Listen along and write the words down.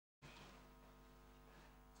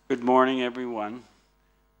Good morning, everyone.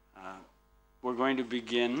 We're going to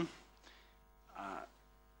begin.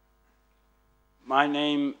 My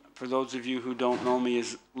name, for those of you who don't know me,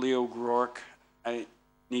 is Leo Groarke. I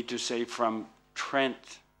need to say from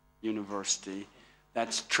Trent University.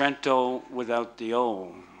 That's Trento without the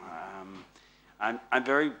O. I'm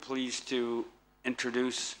very pleased to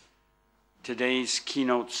introduce today's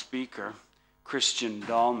keynote speaker, Christian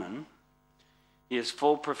Dahlman. He is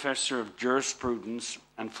full professor of jurisprudence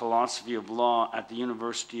and philosophy of law at the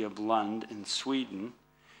University of Lund in Sweden.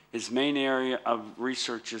 His main area of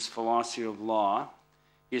research is philosophy of law.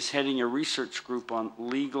 He is heading a research group on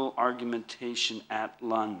legal argumentation at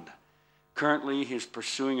Lund. Currently, he is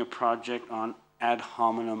pursuing a project on ad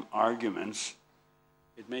hominem arguments.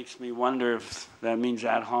 It makes me wonder if that means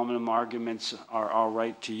ad hominem arguments are all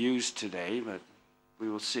right to use today, but we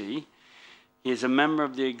will see. He is a member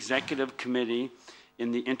of the executive committee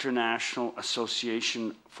in the International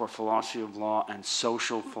Association for Philosophy of Law and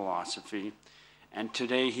Social Philosophy. And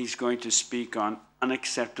today he's going to speak on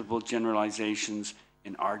unacceptable generalizations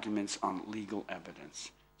in arguments on legal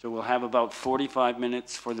evidence. So we'll have about 45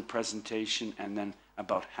 minutes for the presentation and then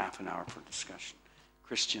about half an hour for discussion.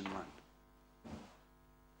 Christian Lund.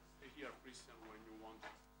 Stay here, Christian, when you want.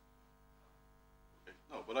 Okay.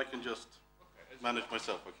 No, but I can just manage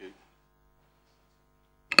myself, okay?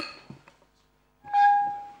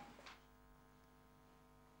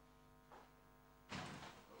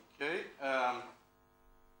 Okay, I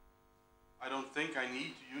don't think I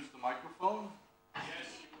need to use the microphone.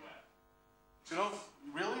 Yes, you have. You know,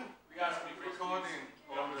 really? We are recording.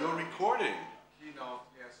 You're recording? Keynote,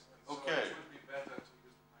 yes. Okay. So it would be better to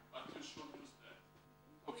use the microphone. But you should use that.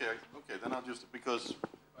 Okay, then I'll use it because...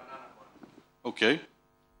 Banana one. Okay,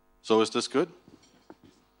 so is this good?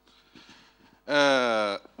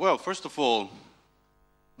 Well, first of all,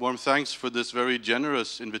 warm thanks for this very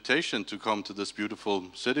generous invitation to come to this beautiful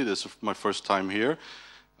city. This is my first time here.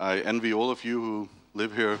 I envy all of you who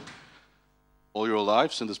live here all your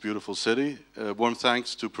lives in this beautiful city. Warm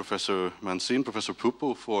thanks to Professor Mancin, Professor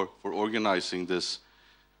Pupo for organizing this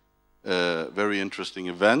very interesting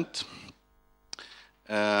event.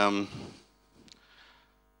 As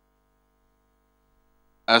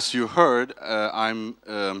you heard, I'm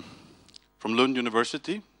from Lund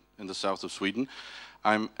University in the south of Sweden.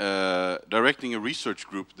 I'm directing a research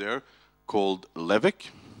group there called LEVIC,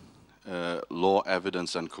 Law,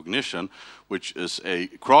 Evidence and Cognition, which is a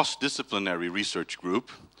cross-disciplinary research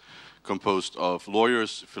group composed of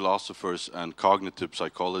lawyers, philosophers, and cognitive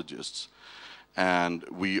psychologists. And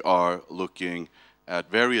we are looking at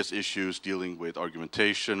various issues dealing with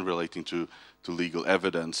argumentation relating to legal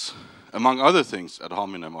evidence, among other things, ad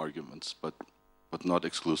hominem arguments, but not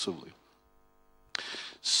exclusively.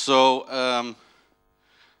 So,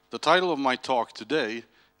 the title of my talk today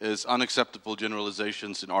is Unacceptable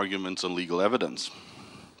Generalizations in Arguments on Legal Evidence.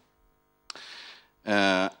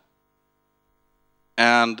 And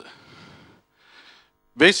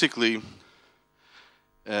basically,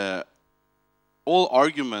 all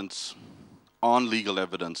arguments on legal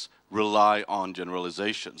evidence rely on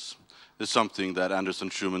generalizations. This is something that Anderson,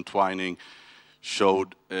 Schumann, Twining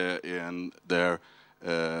showed in their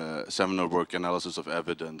seminal work, Analysis of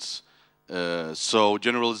Evidence. So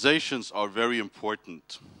generalizations are very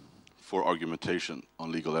important for argumentation on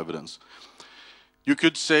legal evidence. You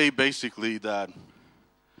could say basically that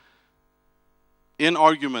in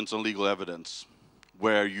arguments on legal evidence,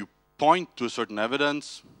 where you point to a certain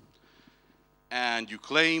evidence and you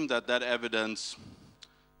claim that that evidence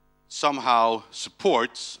somehow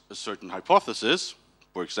supports a certain hypothesis,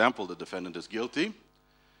 for example, the defendant is guilty,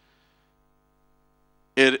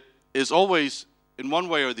 it is always, in one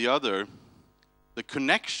way or the other, the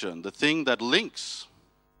connection, the thing that links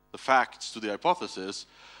the facts to the hypothesis,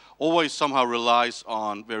 always somehow relies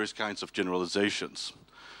on various kinds of generalizations.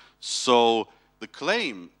 So the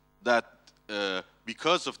claim that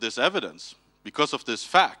because of this evidence, because of this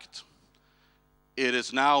fact, it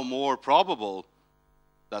is now more probable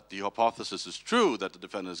that the hypothesis is true, that the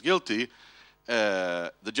defendant is guilty,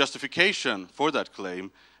 the justification for that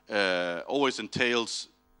claim always entails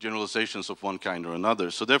generalizations of one kind or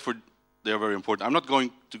another. So therefore, they are very important. I'm not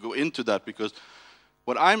going to go into that because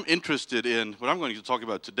what I'm interested in, what I'm going to talk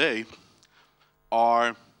about today,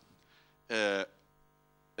 are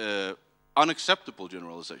unacceptable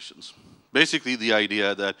generalizations. Basically, the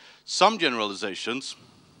idea that some generalizations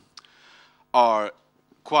are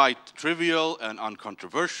quite trivial and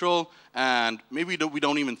uncontroversial, and maybe we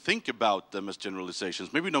don't even think about them as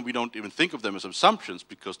generalizations. Maybe we don't even think of them as assumptions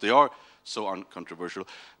because they are so uncontroversial.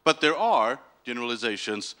 But there are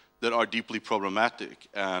generalizations that are deeply problematic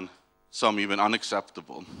and some even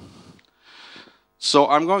unacceptable. So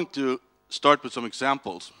I'm going to start with some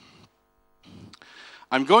examples.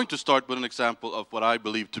 I'm going to start with an example of what I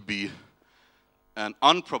believe to be an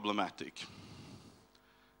unproblematic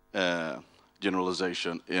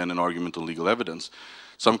generalization in an argument on legal evidence.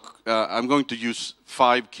 So I'm going to use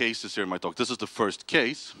 5 cases here in my talk. This is the first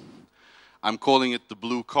case. I'm calling it the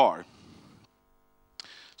blue car.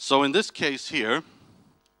 So in this case here,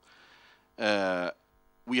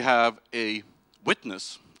 we have a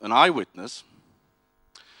witness, an eyewitness,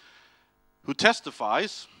 who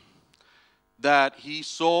testifies that he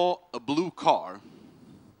saw a blue car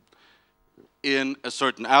in a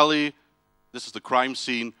certain alley. This is the crime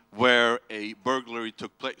scene where a burglary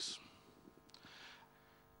took place.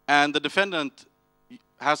 And the defendant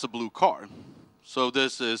has a blue car. So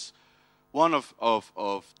this is one of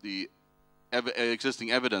the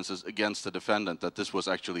existing evidences against the defendant that this was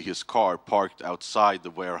actually his car parked outside the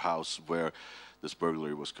warehouse where this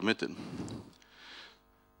burglary was committed.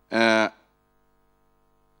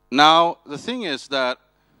 Now, the thing is that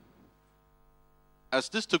as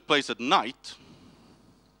this took place at night,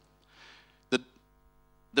 the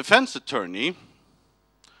defense attorney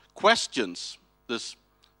questions this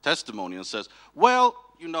testimony and says, well,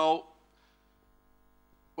 you know,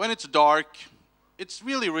 when it's dark, it's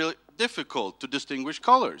really difficult to distinguish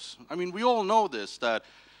colors. I mean, we all know this, that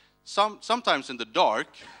sometimes in the dark,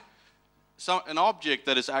 an object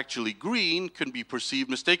that is actually green can be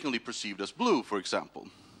mistakenly perceived as blue, for example.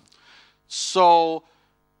 So,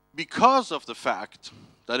 because of the fact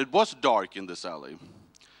that it was dark in this alley,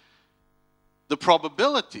 the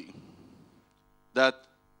probability that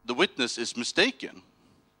the witness is mistaken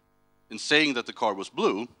in saying that the car was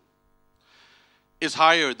blue is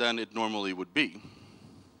higher than it normally would be.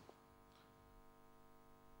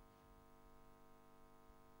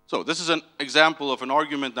 So this is an example of an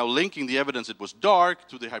argument now linking the evidence it was dark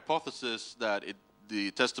to the hypothesis that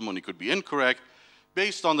the testimony could be incorrect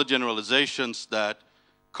based on the generalizations that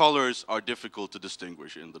colors are difficult to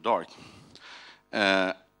distinguish in the dark.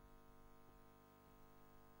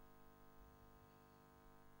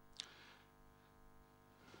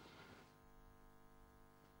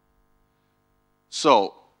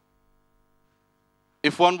 So,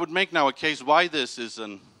 if one would make now a case why this is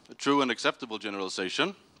a true and acceptable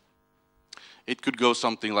generalization, it could go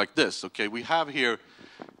something like this. Okay, we have here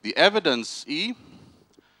the evidence E,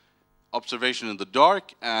 observation in the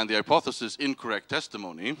dark, and the hypothesis incorrect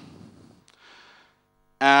testimony.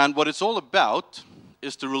 And what it's all about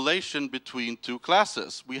is the relation between 2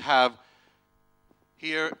 classes. We have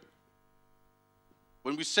here,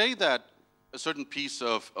 when we say that a certain piece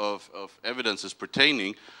of evidence is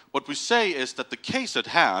pertaining, what we say is that the case at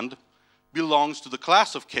hand belongs to the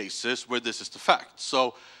class of cases where this is the fact.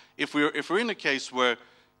 So if we're in a case where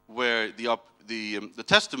the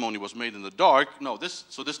testimony was made in the dark,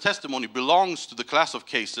 so this testimony belongs to the class of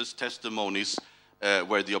cases, testimonies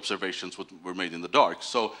where the observations were made in the dark.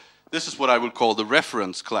 So this is what I would call the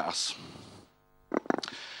reference class.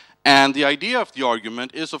 And the idea of the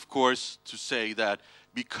argument is, of course, to say that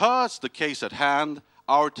because the case at hand,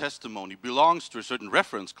 our testimony, belongs to a certain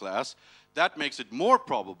reference class, that makes it more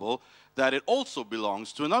probable that it also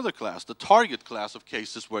belongs to another class, the target class of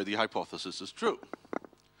cases where the hypothesis is true.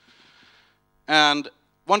 And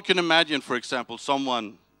one can imagine, for example,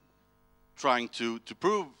 someone trying to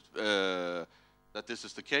prove that this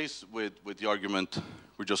is the case with the argument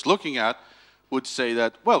we're just looking at, would say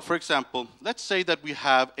that, well, for example, let's say that we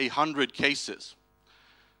have 100 cases.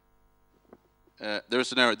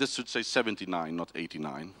 There's an error. This should say 79, not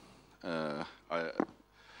 89.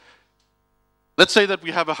 Let's say that we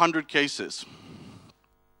have 100 cases.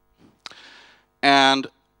 And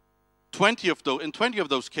in 20 of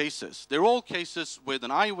those cases, they're all cases with an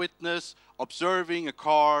eyewitness observing a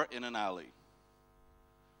car in an alley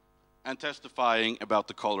and testifying about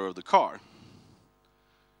the color of the car.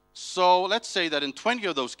 So let's say that in 20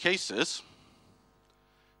 of those cases,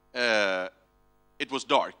 it was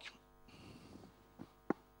dark.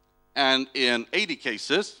 And in 80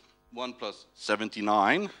 cases, 1 plus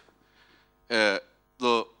 79,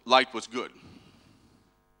 the light was good.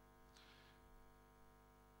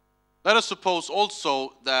 Let us suppose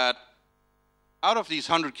also that out of these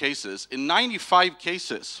 100 cases, in 95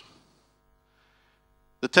 cases,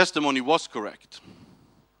 the testimony was correct.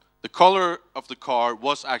 The color of the car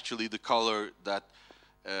was actually the color that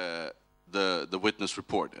the witness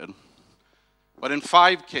reported. But in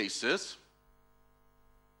 5 cases,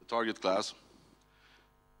 the target class,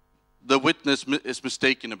 the witness is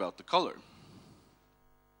mistaken about the color.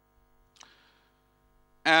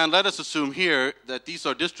 And let us assume here that these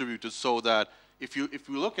are distributed so that if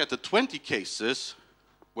you look at the 20 cases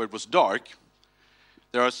where it was dark,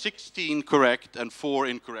 there are 16 correct and 4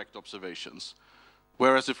 incorrect observations.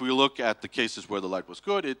 Whereas if we look at the cases where the light was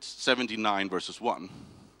good, it's 79 versus 1.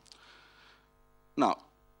 Now,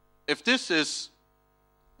 if this is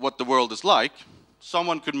what the world is like,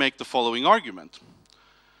 someone could make the following argument.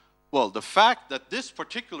 Well, the fact that this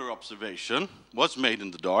particular observation was made in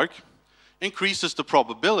the dark increases the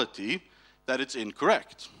probability that it's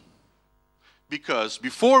incorrect. Because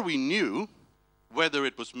before we knew whether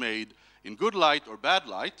it was made in good light or bad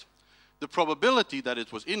light, the probability that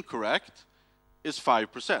it was incorrect is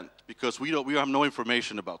 5%, because we have no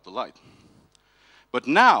information about the light. But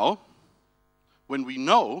now, when we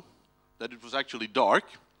know that it was actually dark,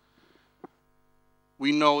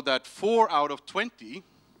 we know that 4 out of 20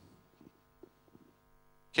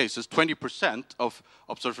 cases, 20% of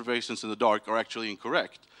observations in the dark are actually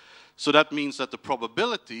incorrect. So that means that the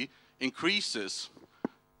probability increases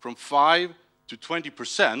from 5 to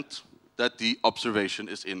 20% that the observation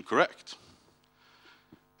is incorrect.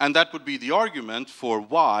 And that would be the argument for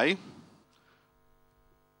why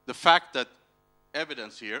the fact that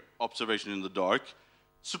evidence here, observation in the dark,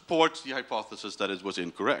 supports the hypothesis that it was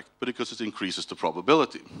incorrect, but because it increases the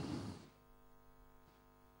probability.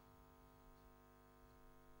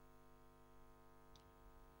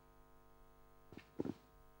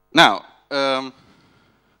 Now,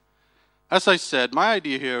 as I said, my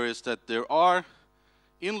idea here is that there are,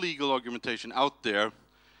 in legal argumentation out there,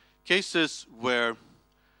 cases where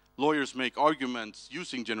lawyers make arguments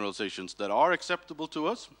using generalizations that are acceptable to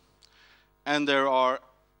us, and there are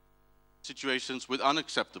situations with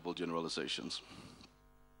unacceptable generalizations.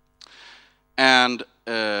 And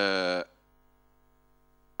I'm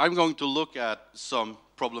going to look at some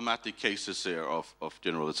problematic cases here of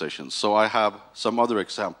generalizations. So I have some other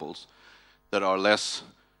examples that are less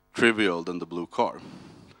trivial than the blue car.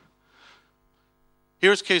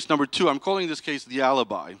 Here's case number 2. I'm calling this case the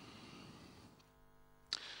alibi.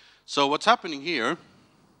 So what's happening here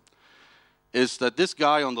is that this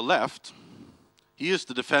guy on the left, he is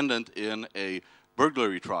the defendant in a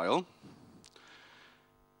burglary trial,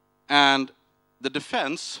 and the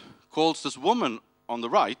defense calls this woman on the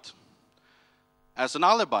right as an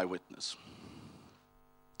alibi witness.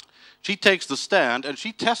 She takes the stand and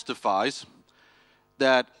she testifies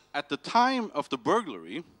that at the time of the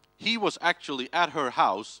burglary, he was actually at her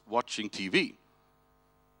house watching TV.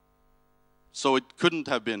 So it couldn't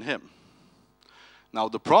have been him. Now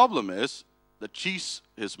the problem is that she's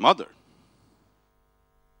his mother.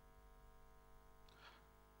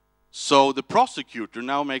 So the prosecutor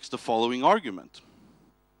now makes the following argument.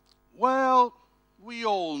 Well, we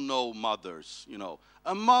all know mothers, you know.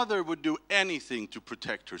 A mother would do anything to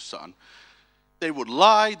protect her son. They would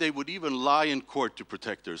lie, they would even lie in court to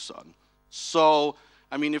protect their son. So,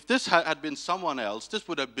 I mean, if this had been someone else, this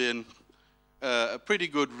would have been a pretty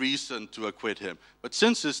good reason to acquit him. But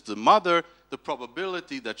since it's the mother, the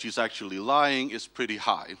probability that she's actually lying is pretty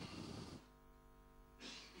high.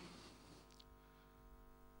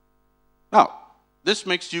 Now, this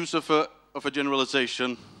makes use of a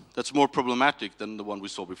generalization that's more problematic than the one we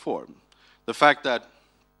saw before. The fact that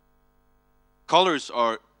colors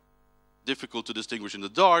are difficult to distinguish in the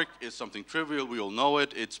dark is something trivial, we all know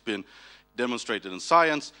it, it's been demonstrated in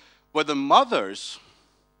science. Whether mothers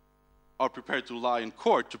are prepared to lie in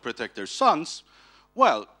court to protect their sons,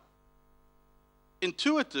 well,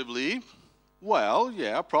 intuitively, well,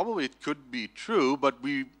 yeah, probably it could be true, but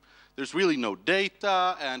there's really no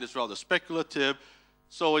data and it's rather speculative,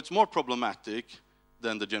 so it's more problematic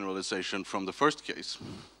than the generalization from the first case.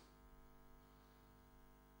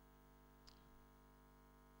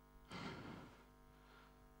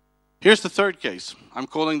 Here's the third case. I'm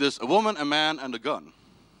calling this a woman, a man, and a gun.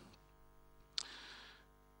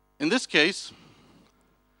 In this case,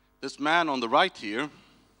 this man on the right here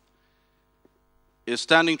is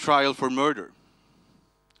standing trial for murder.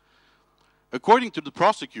 According to the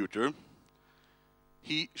prosecutor,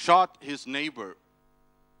 he shot his neighbor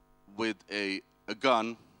with a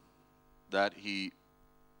gun that he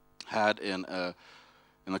had in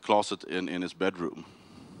a closet in his bedroom.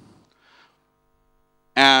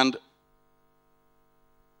 And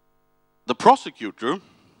the prosecutor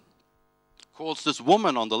calls this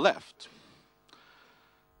woman on the left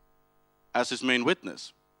as his main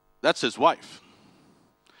witness. That's his wife.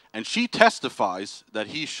 And she testifies that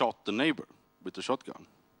he shot the neighbor with the shotgun.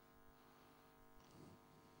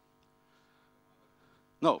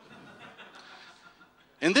 No.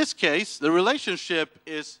 In this case, the relationship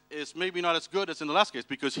is maybe not as good as in the last case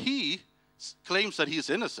because he claims that he is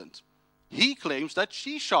innocent. He claims that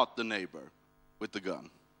she shot the neighbor with the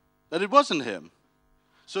gun. that it wasn't him.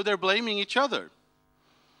 So they're blaming each other.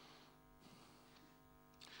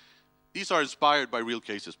 These are inspired by real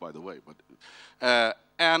cases, by the way. But,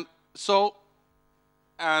 and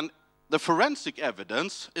the forensic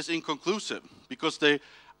evidence is inconclusive because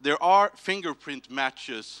there are fingerprint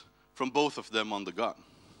matches from both of them on the gun.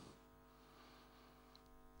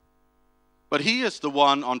 But he is the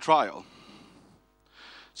one on trial.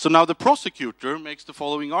 So now the prosecutor makes the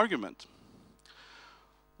following argument.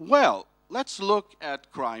 Well, let's look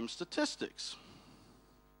at crime statistics.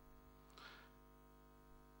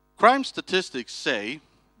 Crime statistics say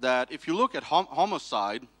that if you look at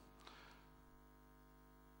homicide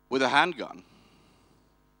with a handgun,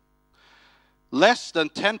 less than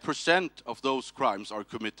 10% of those crimes are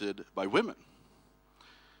committed by women.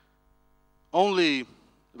 Only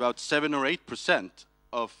about 7 or 8%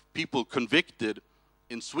 of people convicted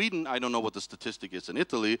in Sweden, I don't know what the statistic is in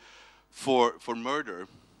Italy, for murder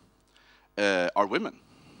are women.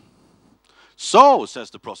 So, says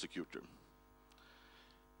the prosecutor,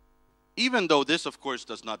 even though this, of course,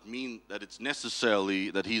 does not mean that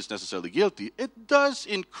he is necessarily guilty, it does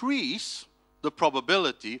increase the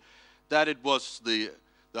probability that it was the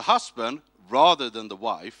husband rather than the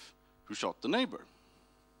wife who shot the neighbor.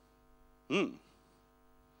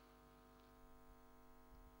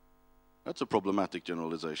 That's a problematic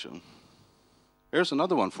generalization. Here's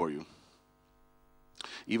another one for you,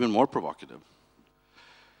 even more provocative.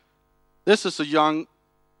 This is a young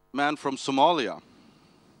man from Somalia.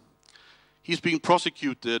 He's being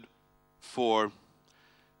prosecuted for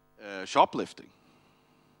shoplifting.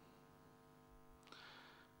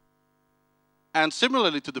 And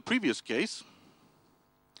similarly to the previous case,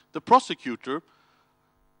 the prosecutor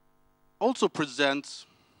also presents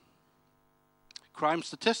crime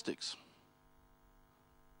statistics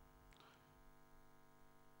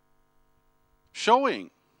showing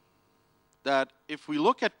that if we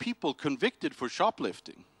look at people convicted for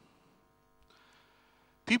shoplifting,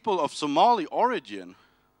 people of Somali origin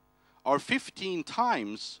are 15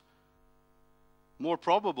 times more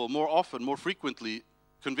probable, more often, more frequently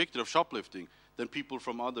convicted of shoplifting than people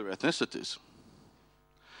from other ethnicities.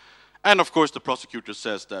 And of course the prosecutor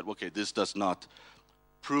says that, okay, this does not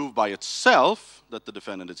prove by itself that the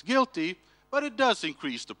defendant is guilty, but it does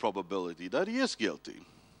increase the probability that he is guilty.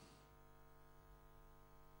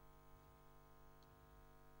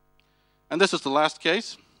 And this is the last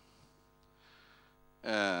case,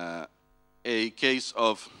 a case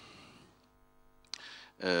of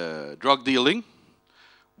drug dealing,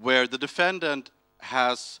 where the defendant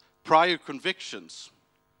has prior convictions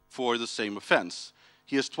for the same offense.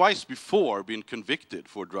 He has twice before been convicted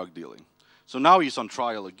for drug dealing. So now he's on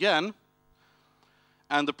trial again,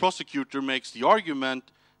 and the prosecutor makes the argument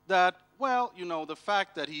that, well, you know, the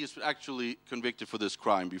fact that he is actually convicted for this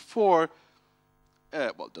crime before,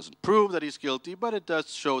 well, it doesn't prove that he's guilty, but it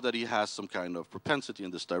does show that he has some kind of propensity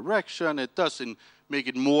in this direction. It doesn't make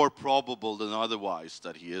it more probable than otherwise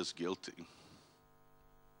that he is guilty.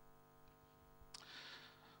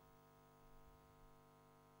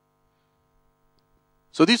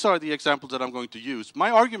 So these are the examples that I'm going to use.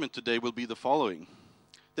 My argument today will be the following.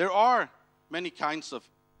 There are many kinds of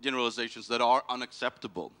generalizations that are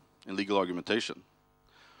unacceptable in legal argumentation.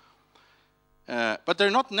 But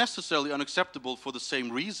they're not necessarily unacceptable for the same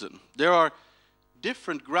reason. There are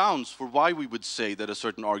different grounds for why we would say that a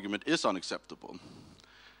certain argument is unacceptable.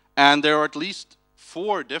 And there are at least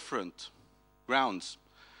 4 different grounds.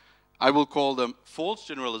 I will call them false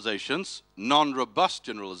generalizations, non-robust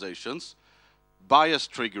generalizations,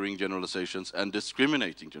 bias-triggering generalizations, and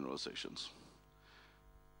discriminating generalizations.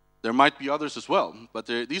 There might be others as well, but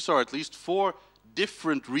these are at least 4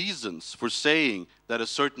 different reasons for saying that a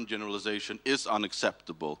certain generalization is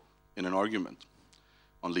unacceptable in an argument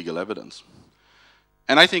on legal evidence.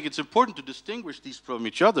 And I think it's important to distinguish these from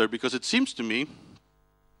each other, because it seems to me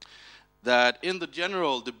that in the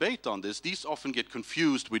general debate on this, these often get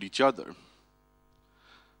confused with each other.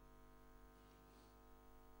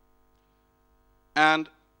 And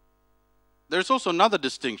there's also another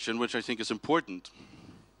distinction which I think is important,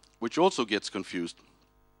 which also gets confused.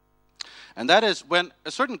 And that is when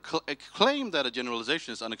a certain claim that a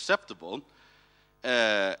generalization is unacceptable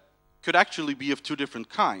could actually be of 2 different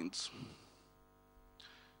kinds.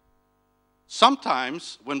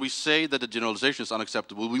 Sometimes when we say that a generalization is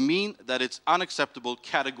unacceptable, we mean that it's unacceptable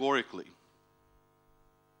categorically.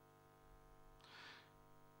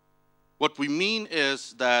 What we mean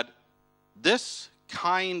is that this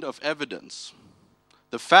kind of evidence,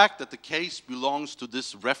 the fact that the case belongs to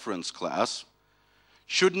this reference class,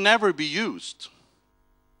 should never be used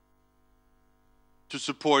to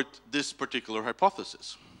support this particular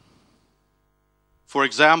hypothesis. For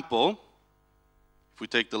example, if we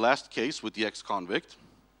take the last case with the ex-convict,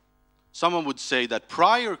 someone would say that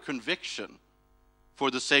prior conviction for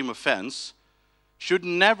the same offense should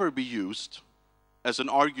never be used as an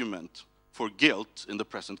argument for guilt in the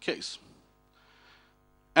present case.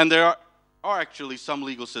 And there are actually some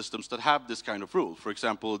legal systems that have this kind of rule. For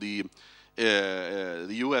example, the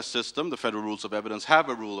US system, the Federal Rules of Evidence, have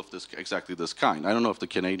a rule of this, exactly this kind. I don't know if the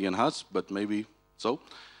Canadian has, but maybe so.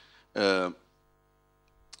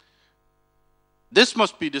 This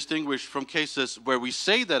must be distinguished from cases where we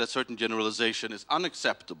say that a certain generalization is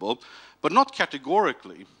unacceptable, but not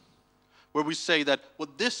categorically, where we say that, well,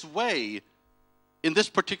 this way, in this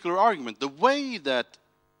particular argument, the way that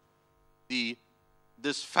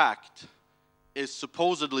this fact is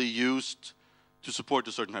supposedly used to support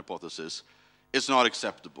a certain hypothesis is not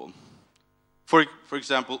acceptable. For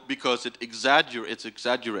example, because it's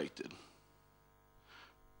exaggerated.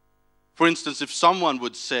 For instance, if someone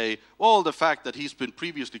would say, well, the fact that he's been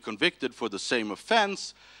previously convicted for the same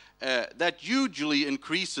offense, that usually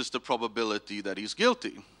increases the probability that he's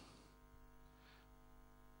guilty.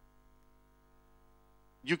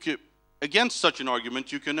 Against such an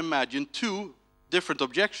argument, you can imagine two different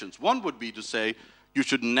objections. One would be to say, you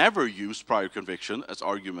should never use prior conviction as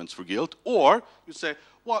arguments for guilt, or you say,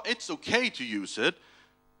 well, it's okay to use it,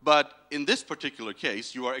 but in this particular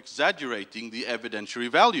case, you are exaggerating the evidentiary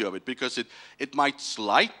value of it, because it might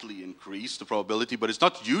slightly increase the probability, but it's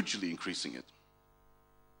not hugely increasing it.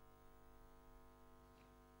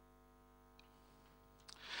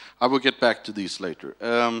 I will get back to these later.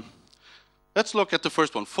 Let's look at the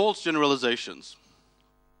first one, false generalizations.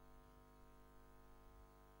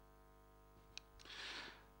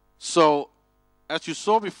 So, as you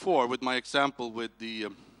saw before with my example with the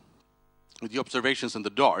observations in the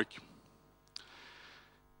dark,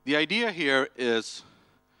 the idea here is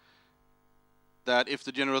that if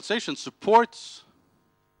the generalization supports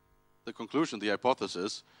the conclusion, the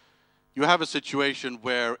hypothesis, you have a situation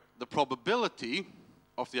where the probability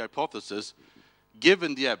of the hypothesis,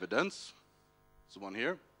 given the evidence, this one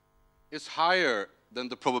here, is higher than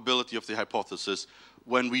the probability of the hypothesis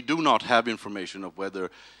when we do not have information of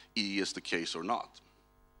whether E is the case or not.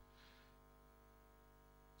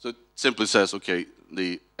 So it simply says, okay,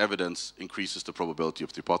 the evidence increases the probability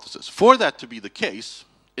of the hypothesis. For that to be the case,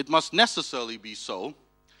 it must necessarily be so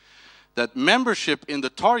that membership in the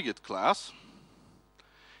target class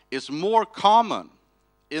is more common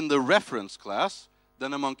in the reference class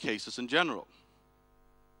than among cases in general.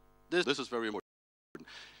 This is very important.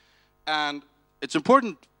 And it's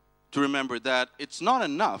important to remember that it's not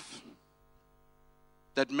enough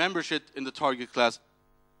that membership in the target class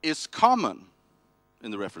is common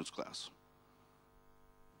in the reference class.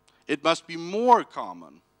 It must be more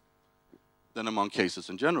common than among cases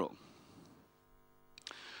in general,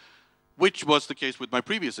 which was the case with my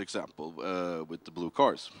previous example with the blue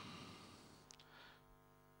cars.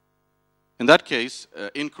 In that case,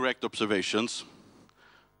 incorrect observations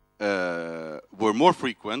were more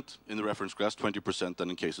frequent in the reference class, 20%, than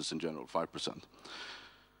in cases in general, 5%.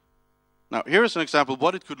 Now, here is an example of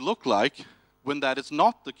what it could look like when that is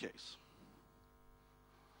not the case.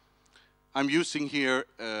 I'm using here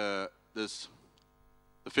the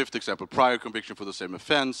fifth example, prior conviction for the same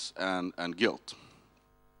offense and guilt.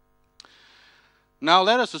 Now,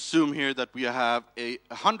 let us assume here that we have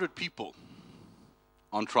 100 people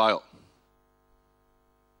on trial.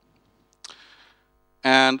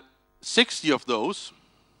 And 60 of those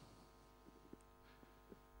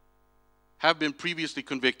have been previously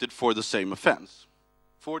convicted for the same offense.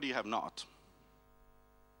 40 have not.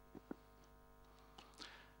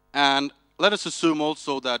 And let us assume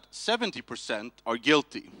also that 70% are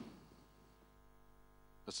guilty.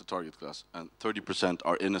 That's the target class. And 30%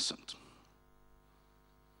 are innocent.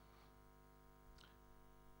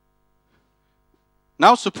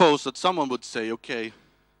 Now suppose that someone would say, okay,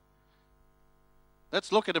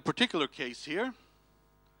 let's look at a particular case here.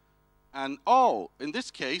 And oh, in this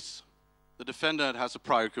case, the defendant has a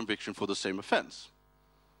prior conviction for the same offense.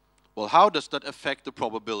 Well, how does that affect the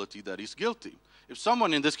probability that he's guilty? If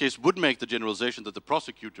someone in this case would make the generalization that the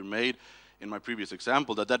prosecutor made in my previous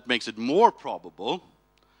example, that makes it more probable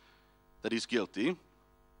that he's guilty,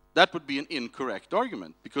 that would be an incorrect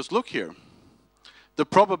argument. Because look here, the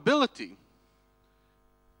probability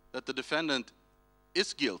that the defendant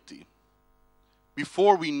is guilty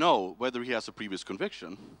before we know whether he has a previous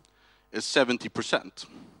conviction is 70%,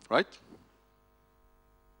 right?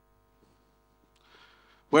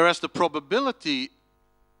 Whereas the probability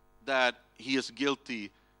that he is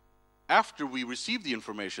guilty after we receive the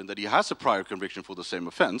information that he has a prior conviction for the same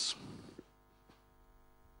offense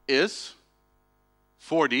is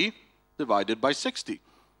 40 divided by 60.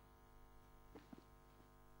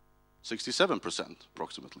 67%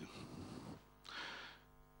 approximately.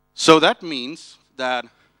 So that means that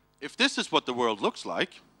if this is what the world looks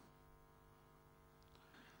like,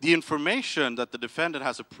 the information that the defendant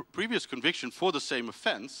has a previous conviction for the same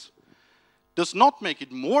offense does not make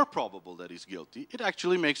it more probable that he's guilty, it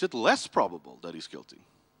actually makes it less probable that he's guilty.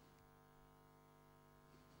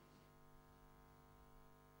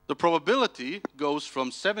 The probability goes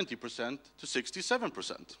from 70% to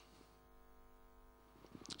 67%.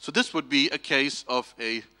 So this would be a case of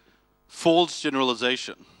a false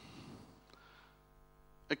generalization.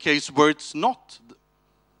 A case where it's not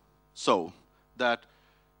so that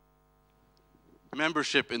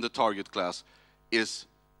membership in the target class is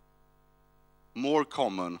more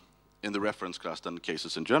common in the reference class than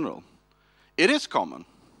cases in general. It is common.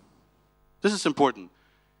 This is important.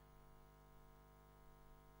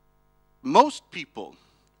 Most people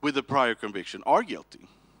with a prior conviction are guilty,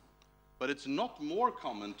 but it's not more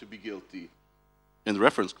common to be guilty in the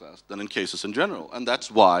reference class than in cases in general. And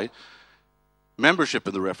that's why membership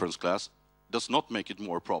in the reference class does not make it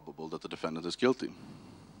more probable that the defendant is guilty.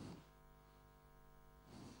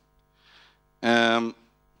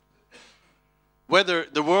 Whether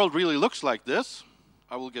the world really looks like this,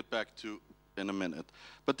 I will get back to in a minute.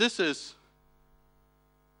 But this is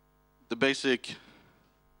the basic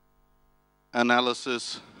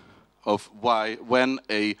analysis of why, when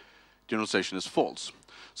a generalization is false.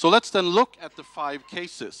 So let's then look at the 5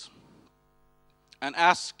 cases and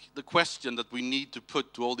ask the question that we need to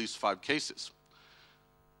put to all these 5 cases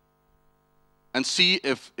and see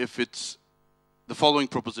if it's the following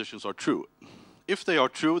propositions are true. If they are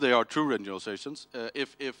true generalizations.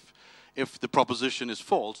 If the proposition is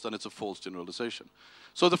false, then it's a false generalization.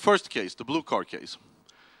 So the first case, the blue car case.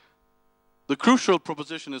 The crucial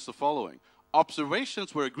proposition is the following.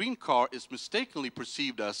 Observations where a green car is mistakenly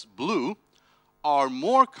perceived as blue are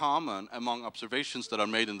more common among observations that are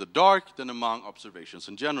made in the dark than among observations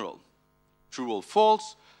in general. True or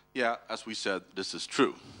false? Yeah, as we said, this is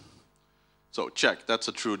true. So check, that's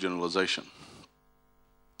a true generalization.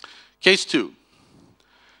 Case 2.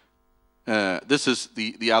 This is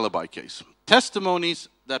the alibi case. Testimonies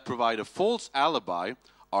that provide a false alibi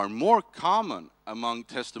are more common among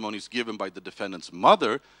testimonies given by the defendant's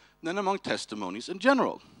mother than among testimonies in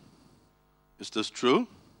general. Is this true?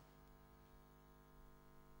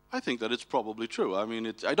 I think that it's probably true. I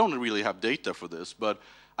mean, I don't really have data for this, but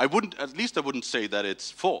at least I wouldn't say that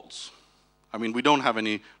it's false. I mean, we don't have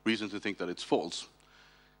any reason to think that it's false.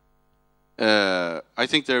 I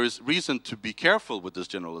think there is reason to be careful with this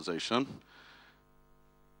generalization,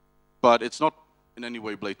 but it's not in any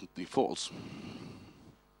way blatantly false.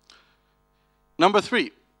 Number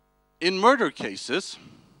 3, in murder cases,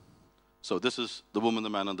 so this is the woman, the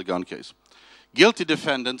man, and the gun case, guilty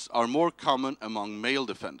defendants are more common among male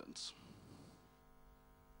defendants.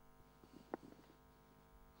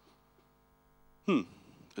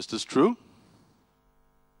 Is this true?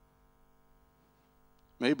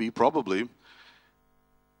 Maybe, probably.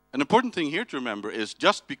 An important thing here to remember is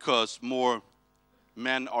just because more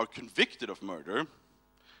men are convicted of murder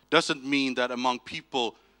doesn't mean that among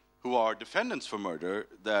people who are defendants for murder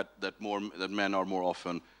that men are more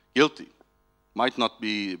often guilty. Might not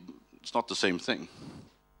be, it's not the same thing.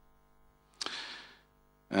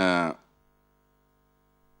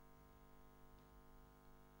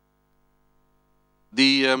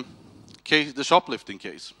 The shoplifting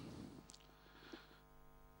case.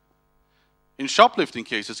 In shoplifting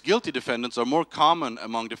cases, guilty defendants are more common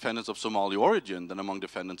among defendants of Somali origin than among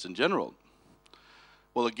defendants in general.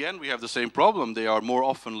 Well, again, we have the same problem. They are more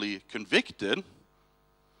oftenly convicted.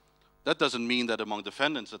 That doesn't mean that among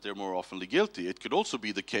defendants that they're more oftenly guilty. It could also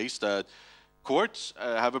be the case that courts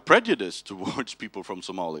have a prejudice towards people from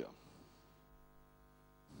Somalia.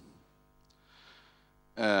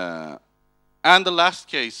 And the last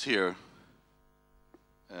case here,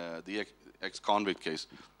 the ex-convict case.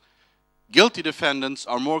 Guilty defendants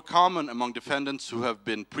are more common among defendants who have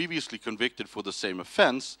been previously convicted for the same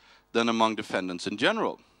offense than among defendants in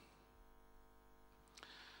general.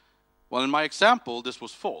 Well, in my example, this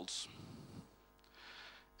was false.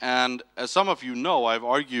 And as some of you know, I've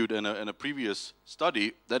argued in a previous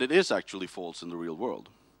study that it is actually false in the real world.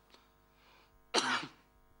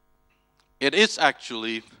 It is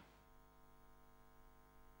actually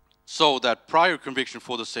so that prior conviction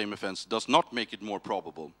for the same offense does not make it more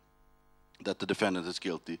probable that the defendant is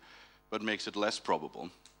guilty, but makes it less probable.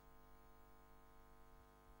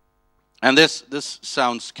 And this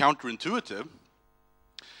sounds counterintuitive,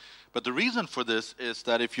 but the reason for this is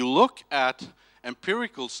that if you look at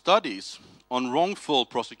empirical studies on wrongful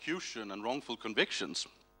prosecution and wrongful convictions.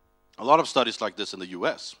 A lot of studies like this in the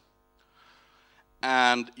US.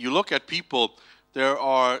 And you look at people, there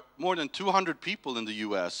are more than 200 people in the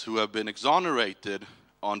US who have been exonerated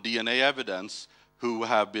on DNA evidence who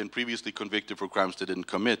have been previously convicted for crimes they didn't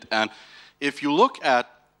commit. And if you look at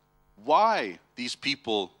why these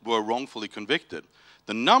people were wrongfully convicted,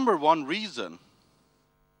 the number one reason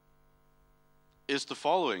is the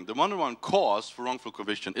following. The number one cause for wrongful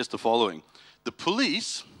conviction is the following. The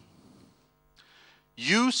police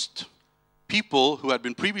used people who had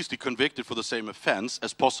been previously convicted for the same offense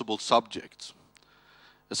as possible subjects,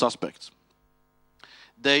 as suspects.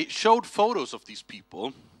 They showed photos of these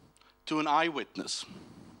people to an eyewitness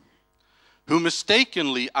who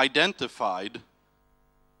mistakenly identified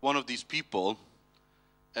one of these people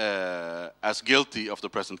as guilty of the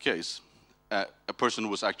present case, a person who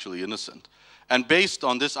was actually innocent. And based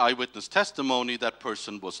on this eyewitness testimony, that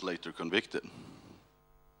person was later convicted.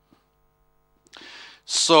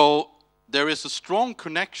 So there is a strong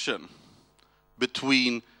connection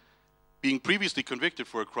between being previously convicted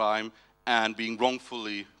for a crime and being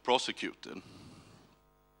wrongfully prosecuted.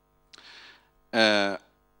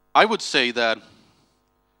 I would say that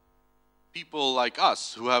people like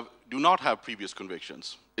us who do not have previous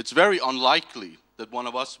convictions, it's very unlikely that one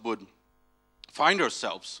of us would find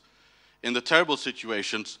ourselves in the terrible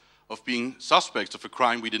situations of being suspects of a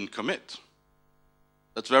crime we didn't commit.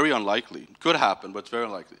 That's very unlikely. It could happen, but it's very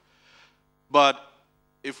unlikely. But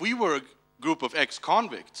if we were a group of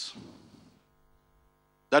ex-convicts,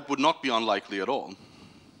 that would not be unlikely at all.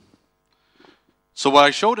 So what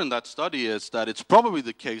I showed in that study is that it's probably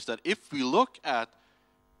the case that if we look at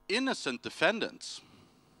innocent defendants,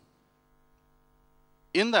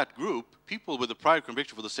 in that group, people with a prior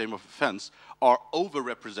conviction for the same offense are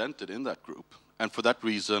overrepresented in that group. And for that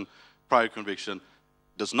reason, prior conviction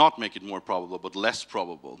does not make it more probable, but less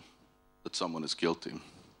probable that someone is guilty.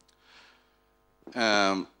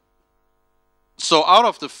 So out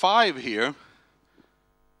of the 5 here,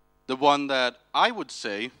 the one that I would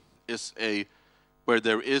say is where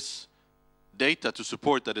there is data to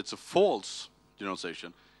support that it's a false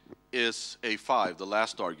generalization is A5, the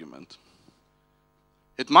last argument.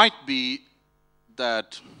 It might be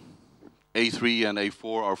that A3 and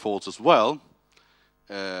A4 are false as well,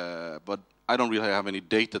 but I don't really have any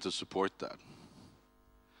data to support that.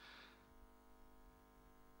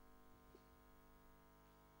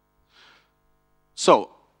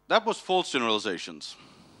 So, that was false generalizations.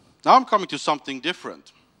 Now I'm coming to something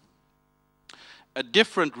different. A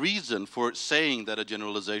different reason for saying that a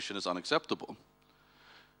generalization is unacceptable.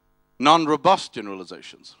 Non-robust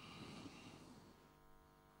generalizations.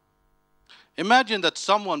 Imagine that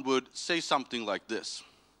someone would say something like this.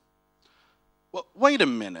 Well, wait a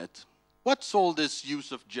minute. What's all this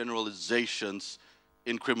use of generalizations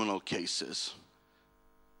in criminal cases?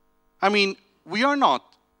 I mean, we are not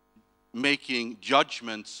making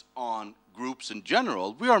judgments on groups in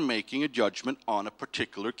general. We are making a judgment on a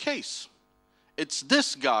particular case. It's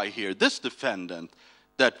this guy here, this defendant,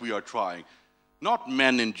 that we are trying. Not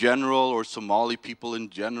men in general or Somali people in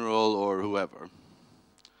general or whoever.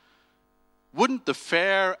 Wouldn't the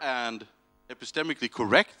fair and epistemically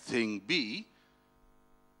correct thing be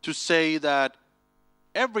to say that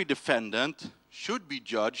every defendant should be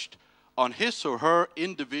judged on his or her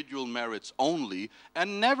individual merits only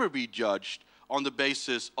and never be judged on the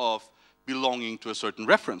basis of belonging to a certain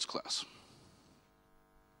reference class?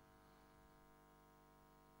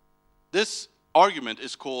 This argument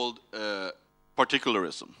is called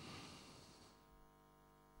particularism.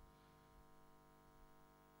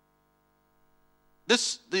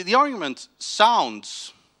 The argument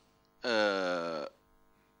sounds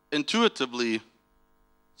intuitively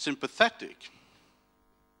sympathetic,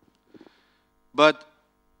 but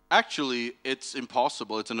actually it's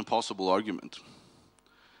impossible. It's an impossible argument.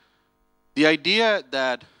 The idea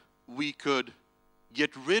that we could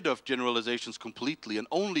get rid of generalizations completely and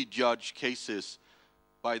only judge cases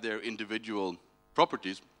by their individual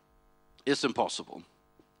properties is impossible.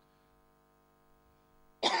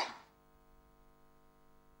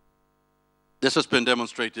 This has been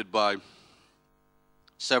demonstrated by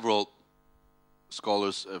several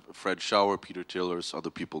scholars, Fred Schauer, Peter Tillers,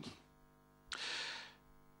 other people.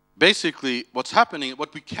 Basically, what's happening,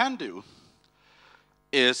 what we can do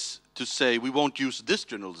is to say we won't use this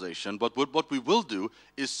generalization, but what we will do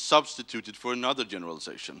is substitute it for another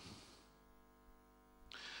generalization.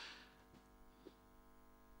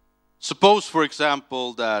 Suppose, for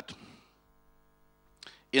example, that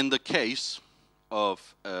in the case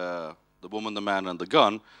of the woman, the man, and the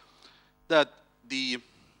gun, that the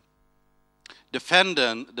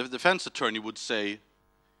the defense attorney would say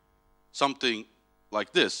something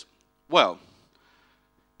like this. Well,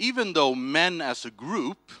 even though men as a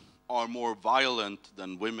group are more violent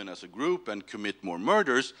than women as a group and commit more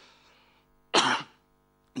murders,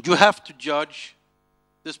 you have to judge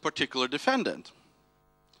this particular defendant.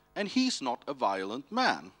 And he's not a violent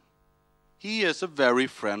man. He is a very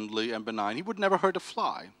friendly and benign. He would never hurt a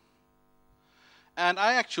fly. And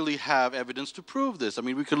I actually have evidence to prove this. I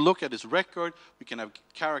mean, we can look at his record, we can have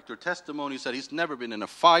character testimonies that he's never been in a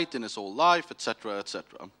fight in his whole life, etc.,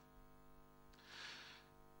 etc.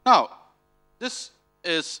 Now, this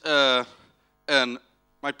is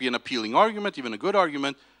might be an appealing argument, even a good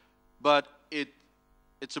argument, but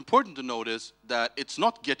it's important to notice that it's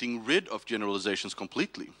not getting rid of generalizations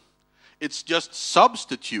completely. It's just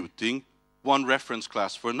substituting one reference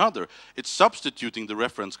class for another. It's substituting the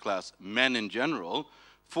reference class men in general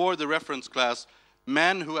for the reference class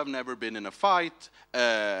men who have never been in a fight,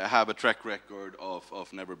 have a track record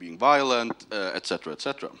of never being violent, etc.,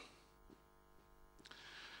 etc.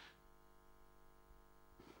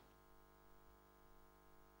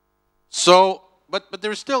 So, but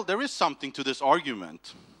there is something to this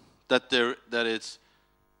argument that it's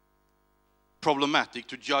problematic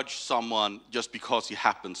to judge someone just because he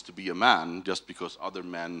happens to be a man, just because other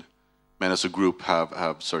men as a group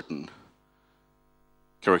have certain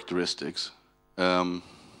characteristics. And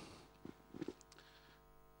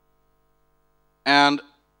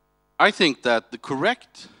I think that the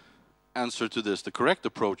correct answer to this, the correct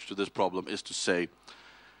approach to this problem is to say,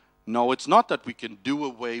 no, it's not that we can do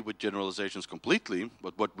away with generalizations completely,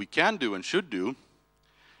 but what we can do and should do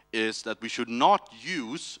is that we should not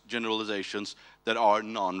use generalizations that are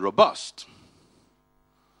non-robust.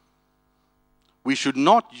 We should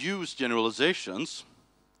not use generalizations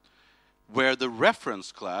where the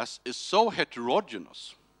reference class is so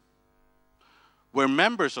heterogeneous, where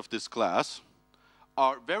members of this class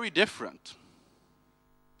are very different,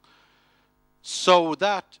 so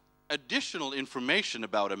that additional information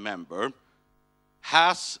about a member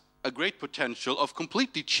has a great potential of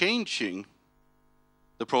completely changing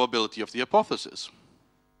the probability of the hypothesis.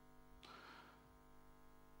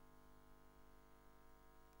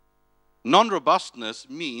 Non-robustness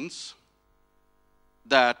means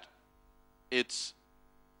that it's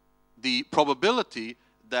the probability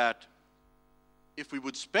that if we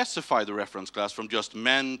would specify the reference class from just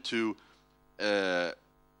men to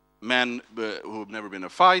men who have never been in a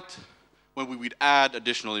fight, when we would add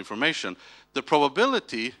additional information, the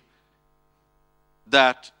probability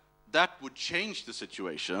that that would change the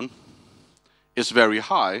situation is very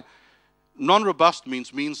high. Non-robust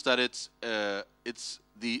means that it's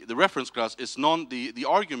the reference class is the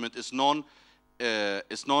argument is not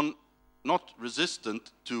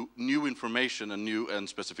resistant to new information and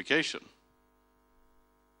specification.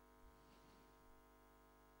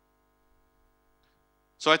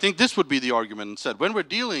 So I think this would be the argument instead. When we're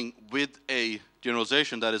dealing with a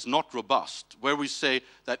generalization that is not robust, where we say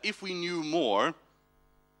that if we knew more,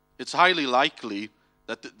 it's highly likely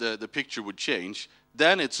that the picture would change,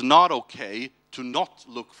 then it's not okay to not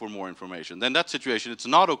look for more information. Then that situation, it's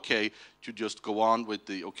not okay to just go on with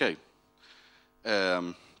the, okay,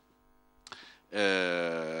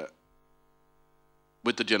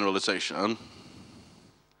 with the generalization.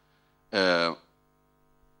 But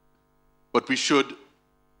we should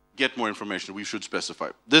get more information, we should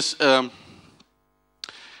specify. This, in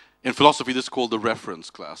philosophy, this is called the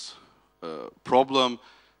reference class problem,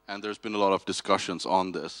 and there's been a lot of discussions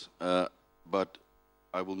on this, but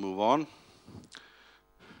I will move on.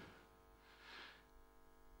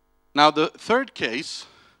 Now, the third case,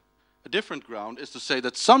 a different ground, is to say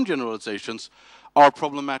that some generalizations are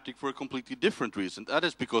problematic for a completely different reason. That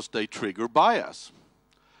is because they trigger bias.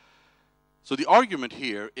 So the argument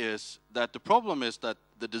here is that the problem is that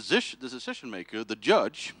the decision maker, the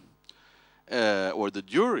judge, or the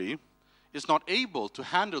jury, is not able to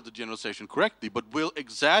handle the generalization correctly, but will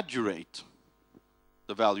exaggerate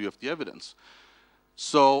the value of the evidence.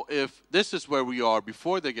 So if this is where we are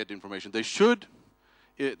before they get information, they should,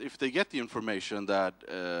 if they get the information that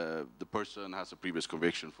the person has a previous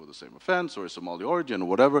conviction for the same offense or a Somali origin or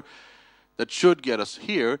whatever, that should get us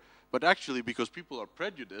here, but actually because people are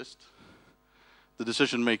prejudiced, the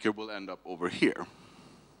decision maker will end up over here.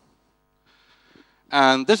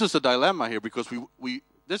 And this is a dilemma here because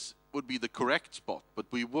this would be the correct spot, but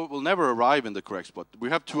we will never arrive in the correct spot. We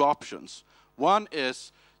have two options. One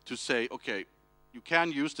is to say, okay, you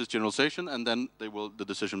can use this generalization and then the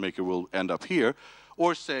decision maker will end up here,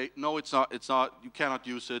 or say, no, it's not, you cannot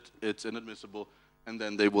use it, it's inadmissible, and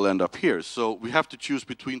then they will end up here. So we have to choose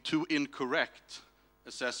between two incorrect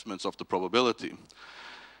assessments of the probability.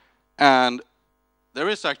 And there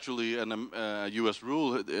is actually a US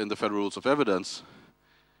rule in the Federal Rules of Evidence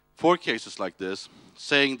for cases like this,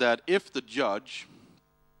 saying that if the judge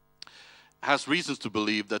has reasons to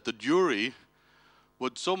believe that the jury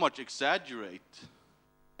would so much exaggerate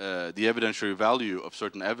the evidentiary value of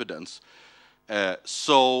certain evidence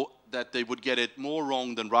so that they would get it more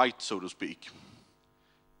wrong than right, so to speak,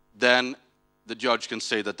 then the judge can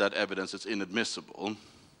say that that evidence is inadmissible.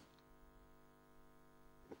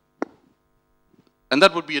 And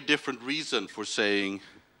that would be a different reason for saying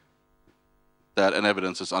that an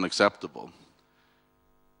evidence is unacceptable.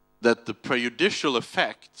 That the prejudicial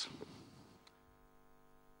effect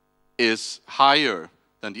is higher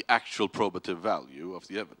than the actual probative value of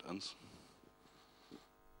the evidence.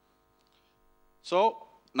 So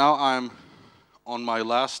now I'm on my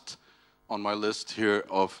list here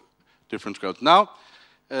of different grounds. Now,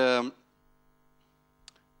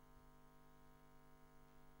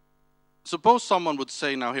 suppose someone would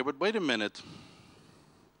say now here, but wait a minute.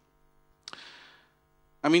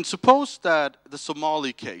 I mean, suppose that the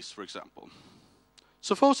Somali case, for example,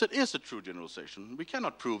 suppose it is a true generalization. We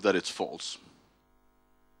cannot prove that it's false.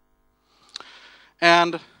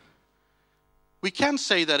 And we can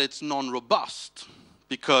say that it's non-robust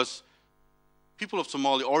because people of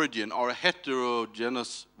Somali origin are a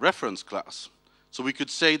heterogeneous reference class. So we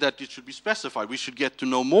could say that it should be specified. We should get to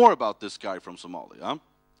know more about this guy from Somalia.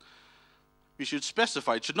 We should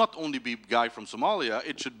specify. It should not only be a guy from Somalia,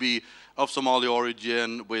 it should be of Somali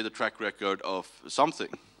origin with a track record of something.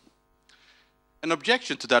 An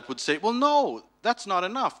objection to that would say, well, no, that's not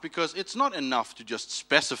enough, because it's not enough to just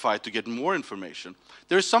specify to get more information.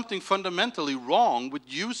 There is something fundamentally wrong with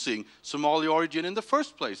using Somali origin in the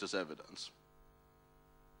first place as evidence,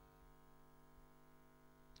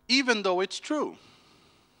 even though it's true.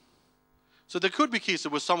 So there could be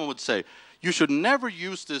cases where someone would say, you should never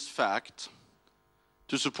use this fact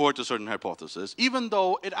to support a certain hypothesis, even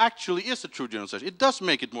though it actually is a true generalization. It does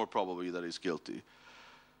make it more probable that he's guilty.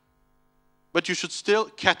 But you should still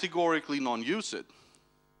categorically non-use it.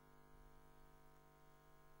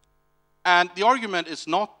 And the argument is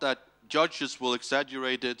not that judges will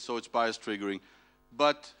exaggerate it so it's bias triggering,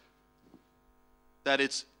 but that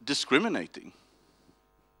it's discriminating,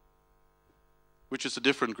 which is a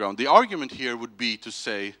different ground. The argument here would be to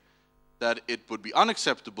say that it would be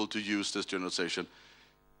unacceptable to use this generalization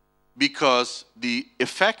because the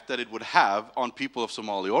effect that it would have on people of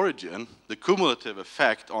Somali origin, the cumulative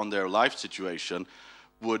effect on their life situation,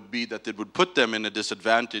 would be that it would put them in a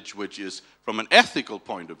disadvantage which is, from an ethical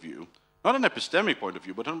point of view, not an epistemic point of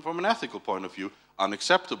view, but from an ethical point of view,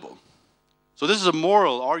 unacceptable. So this is a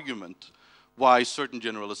moral argument why certain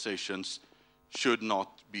generalizations should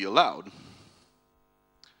not be allowed.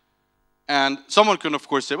 And someone can, of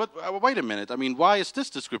course, say, but wait a minute, I mean, why is this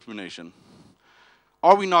discrimination?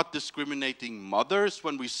 Are we not discriminating mothers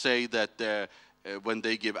when we say that when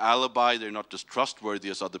they give alibi, they're not as trustworthy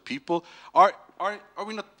as other people? Are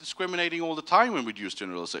we not discriminating all the time when we use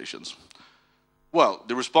generalizations? Well,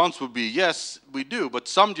 the response would be, yes, we do, but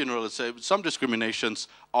some discriminations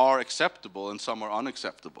are acceptable and some are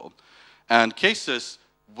unacceptable. And cases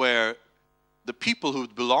where the people who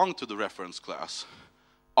belong to the reference class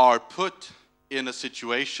are put in a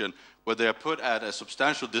situation where they are put at a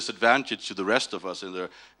substantial disadvantage to the rest of us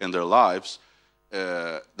in their lives,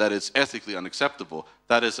 that is ethically unacceptable.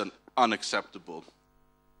 That is an unacceptable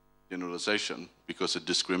generalization because it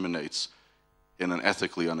discriminates in an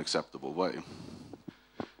ethically unacceptable way.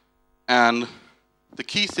 And the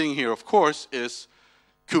key thing here, of course, is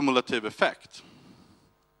cumulative effect.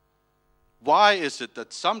 Why is it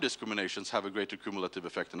that some discriminations have a greater cumulative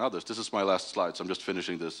effect than others? This is my last slide, so I'm just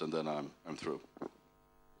finishing this and then I'm through.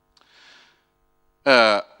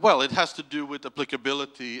 Well, it has to do with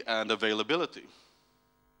applicability and availability.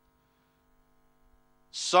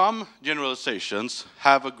 Some generalizations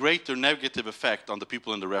have a greater negative effect on the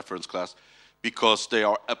people in the reference class because they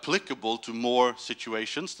are applicable to more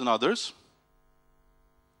situations than others.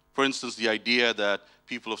 For instance, the idea that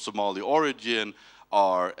people of Somali origin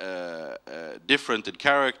are different in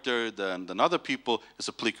character than other people is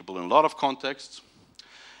applicable in a lot of contexts.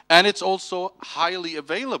 And it's also highly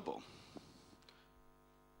available,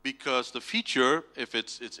 because the feature, if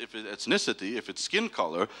it's ethnicity, if it's skin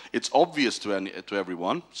color, it's obvious to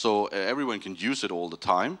everyone, so everyone can use it all the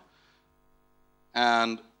time.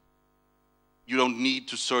 And you don't need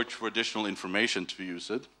to search for additional information to use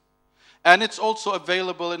it. And it's also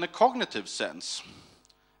available in a cognitive sense.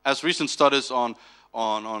 As recent studies on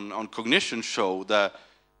cognition show that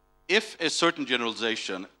if a certain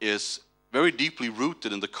generalization is very deeply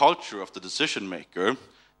rooted in the culture of the decision maker,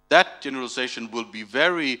 that generalization will be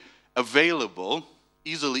very available,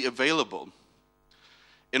 easily available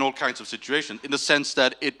in all kinds of situations, in the sense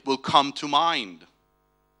that it will come to mind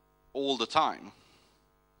all the time.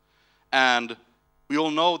 And we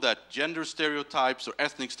all know that gender stereotypes or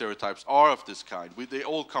ethnic stereotypes are of this kind. They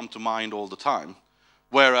all come to mind all the time.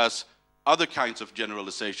 Whereas other kinds of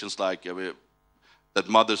generalizations, like that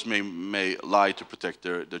mothers may lie to protect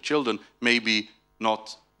their children, may be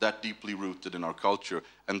not that deeply rooted in our culture,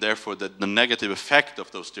 and therefore the negative effect of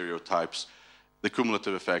those stereotypes, the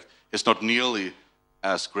cumulative effect, is not nearly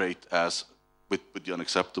as great as with the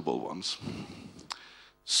unacceptable ones.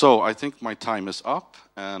 So I think my time is up,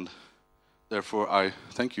 and therefore I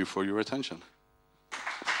thank you for your attention.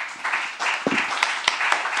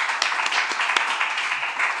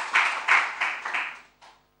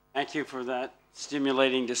 Thank you for that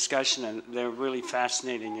stimulating discussion, and they're really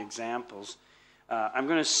fascinating examples. I'm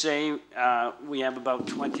going to say we have about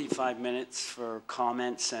 25 minutes for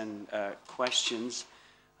comments and questions.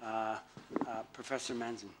 Professor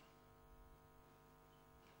Manzin.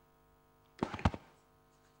 Go ahead.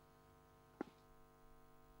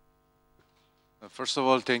 First of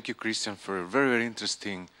all, thank you, Christian, for a very, very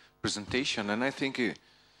interesting presentation. And I think it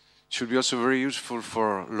should be also very useful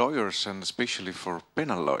for lawyers, and especially for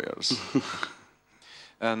penal lawyers.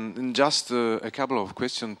 And just a couple of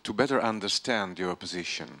questions to better understand your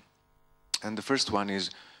position. And the first one is,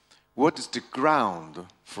 what is the ground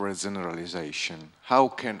for a generalization? How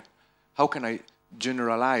can I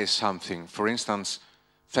generalize something? For instance,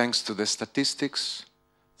 thanks to the statistics,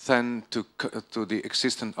 thanks to the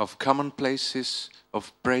existence of commonplaces,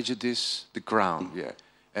 of prejudice, the ground, yeah.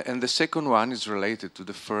 And the second one is related to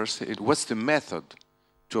the first. What's the method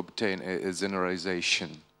to obtain a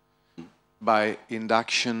generalization? By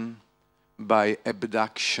induction, by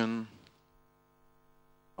abduction?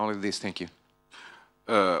 Only this, thank you.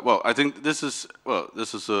 Well, I think this is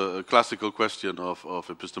a classical question of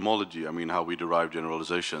epistemology. I mean, how we derive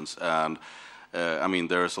generalizations, and I mean,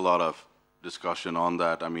 there's a lot of discussion on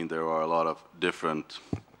that. I mean, there are a lot of different.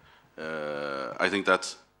 I think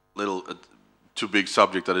that's a too big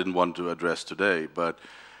subject I didn't want to address today, but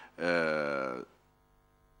I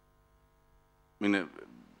mean,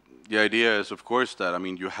 the idea is, of course, that, I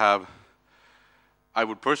mean, I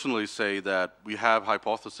would personally say that we have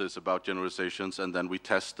hypotheses about generalizations, and then we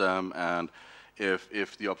test them, and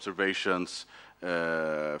if the observations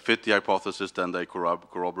fit the hypothesis, then they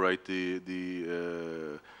corroborate the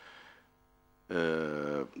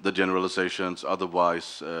generalizations.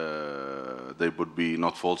 Otherwise, they would be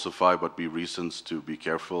not falsified, but be reasons to be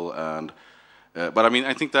careful. And but I mean,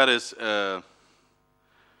 I think that is a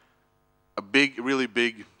really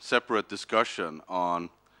big, separate discussion on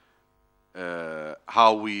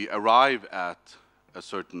how we arrive at a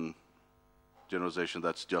certain generalization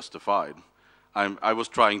that's justified. I was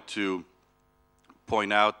trying to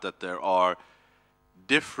point out that there are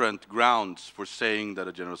different grounds for saying that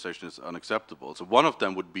a generalization is unacceptable. So one of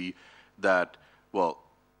them would be that, well,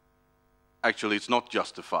 actually it's not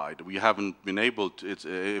justified. We haven't been able to,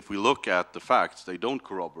 if we look at the facts, they don't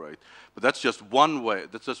corroborate. But that's just one way,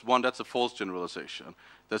 that's a false generalization.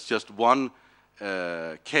 That's just one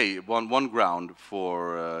one ground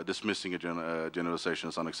for dismissing a generalization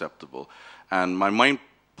as unacceptable. And my main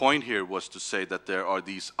point here was to say that there are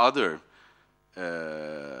these other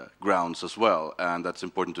grounds as well, and that's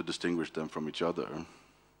important to distinguish them from each other.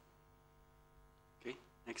 Okay,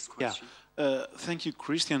 next question. Yeah. Thank you,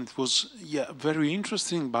 Christian. It was very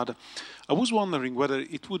interesting, but I was wondering whether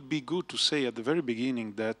it would be good to say at the very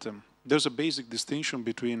beginning that there's a basic distinction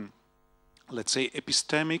between, let's say,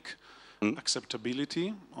 epistemic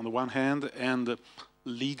acceptability on the one hand and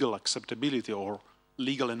legal acceptability, or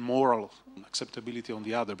legal and moral acceptability on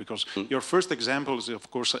the other, because your first example is, of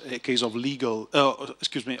course, a case of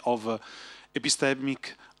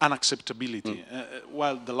epistemic unacceptability,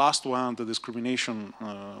 while the last one, the discrimination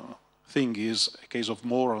thing, is a case of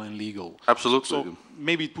moral and legal. Absolutely. So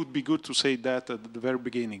maybe it would be good to say that at the very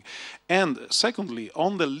beginning. And secondly,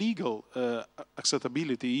 on the legal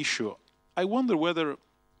acceptability issue, I wonder whether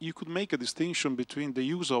you could make a distinction between the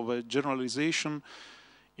use of a generalization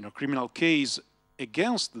in a criminal case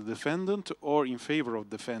against the defendant or in favor of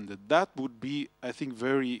the defendant. That would be, I think,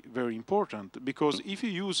 very, very important, because if you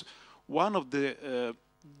use one of the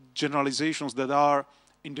generalizations that are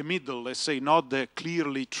in the middle, let's say not the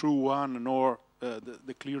clearly true one nor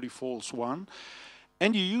the clearly false one,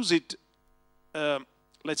 and you use it,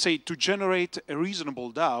 let's say, to generate a reasonable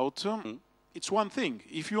doubt, it's one thing.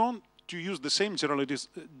 If you want to use the same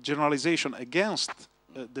generalization against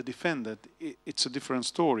the defendant, it's a different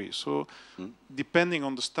story. So depending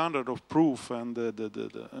on the standard of proof and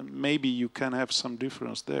maybe you can have some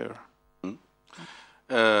difference there.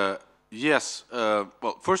 Yes.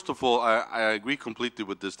 Well, first of all, I agree completely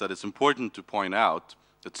with this, that it's important to point out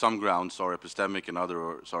that some grounds are epistemic and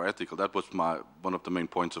others are ethical. That was one of the main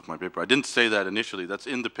points of my paper. I didn't say that initially. That's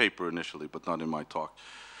in the paper initially, but not in my talk.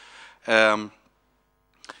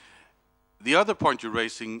 The other point you're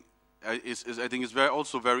raising is I think is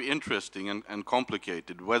also very interesting and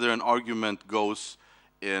complicated, whether an argument goes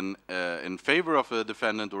in favor of a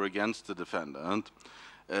defendant or against the defendant,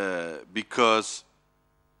 because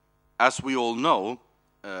as we all know,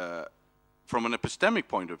 from an epistemic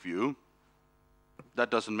point of view, that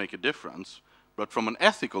doesn't make a difference. But from an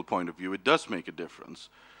ethical point of view, it does make a difference.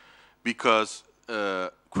 Because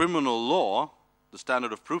criminal law, the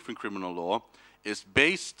standard of proof in criminal law, is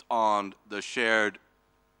based on the shared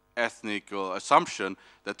ethnical assumption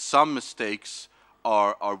that some mistakes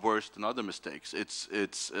are worse than other mistakes.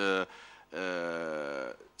 It's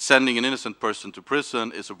sending an innocent person to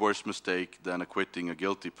prison is a worse mistake than acquitting a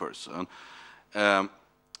guilty person, and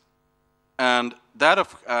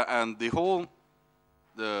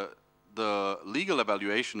the legal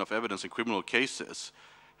evaluation of evidence in criminal cases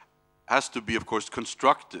has to be, of course,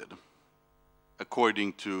 constructed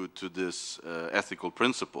according to this ethical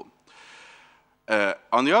principle.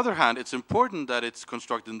 On the other hand, it's important that it's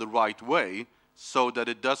constructed in the right way, so that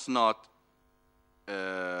it does not,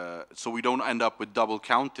 so we don't end up with double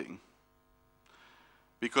counting.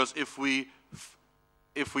 Because if we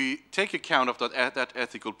take account of that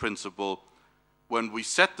ethical principle when we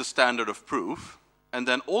set the standard of proof, and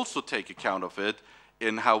then also take account of it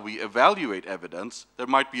in how we evaluate evidence, there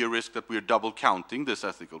might be a risk that we are double counting this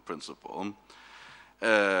ethical principle.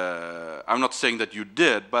 I'm not saying that you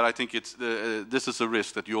did, but I think this is a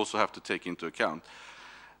risk that you also have to take into account.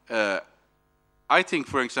 I think,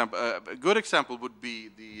 for example, a good example would be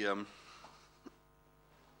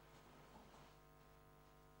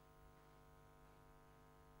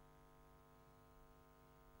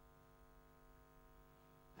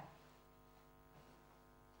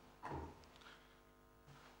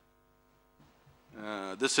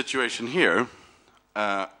this situation here,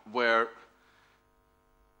 where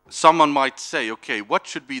someone might say, okay, what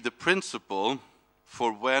should be the principle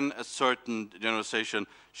for when a certain generalization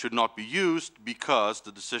should not be used because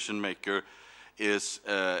the decision maker is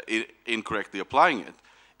incorrectly applying it?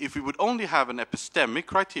 If we would only have an epistemic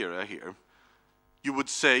criteria here, you would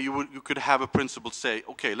say, you could have a principle say,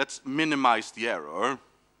 okay, let's minimize the error.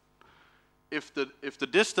 If the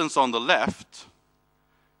distance on the left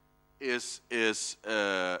is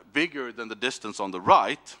bigger than the distance on the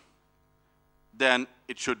right, then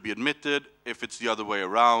it should be admitted. If it's the other way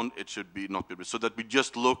around, it should be not be admitted. So that we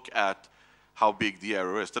just look at how big the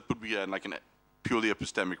error is. That would be like a purely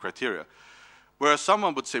epistemic criteria. Whereas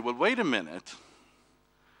someone would say, well, wait a minute.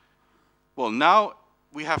 Well, now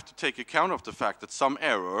we have to take account of the fact that some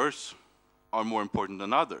errors are more important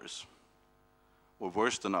than others, or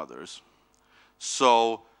worse than others.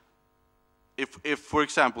 So if for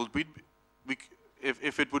example,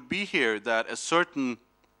 if it would be here that a certain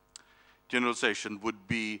generalization would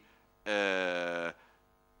be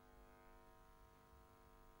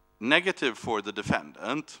negative for the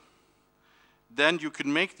defendant, then you could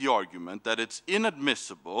make the argument that it's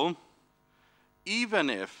inadmissible even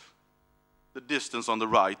if the distance on the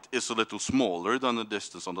right is a little smaller than the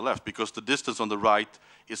distance on the left, because the distance on the right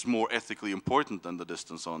is more ethically important than the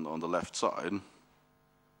distance on the left side.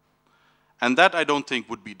 And that I don't think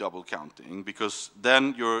would be double counting, because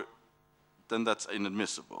then that's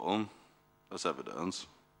inadmissible as evidence,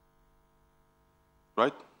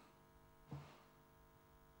 right?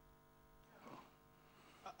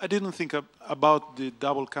 I didn't think about the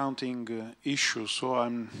double counting issue, so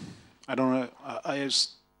I don't know. I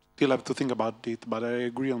still have to think about it, but I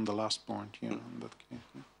agree on the last point. Yeah, in that case.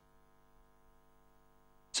 Yeah.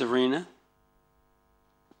 Serena?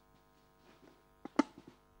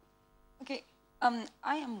 Okay,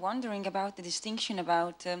 I am wondering about the distinction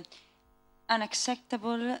about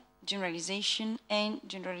unacceptable generalization and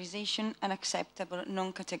generalization unacceptable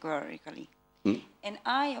non-categorically. And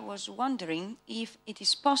I was wondering if it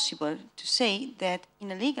is possible to say that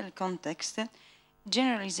in a legal context,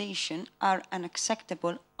 generalizations are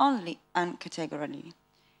unacceptable only uncategorically.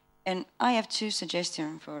 And I have two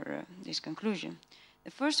suggestions for this conclusion.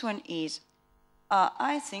 The first one is,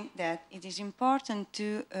 I think that it is important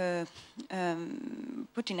to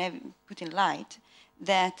put in light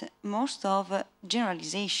that most of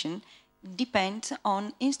generalization depends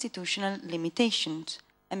on institutional limitations,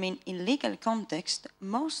 I mean, in legal context,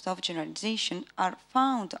 most of generalization are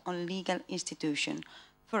found on legal institution.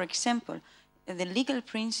 For example, the legal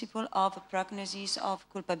principle of prognosis of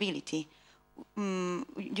culpability.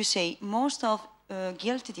 You say most of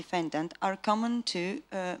guilty defendants are common to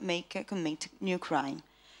commit new crime.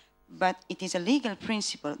 But it is a legal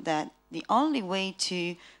principle that the only way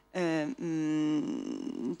to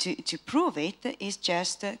prove it is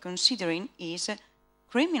just considering his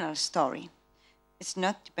criminal story. It's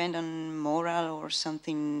not depend on moral or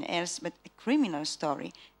something else, but a criminal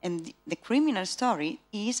story. And the criminal story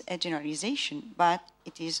is a generalization, but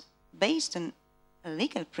it is based on a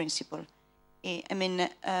legal principle. I mean,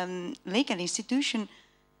 legal institutions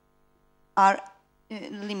are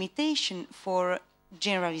limitation for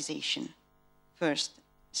generalization, first.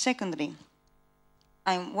 Secondly,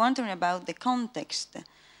 I'm wondering about the context.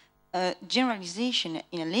 Generalization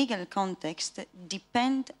in a legal context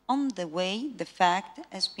depend on the way the fact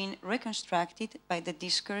has been reconstructed by the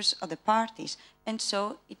discourse of the parties, and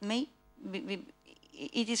so it may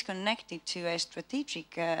it is connected to a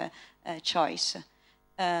strategic choice,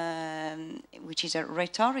 which is a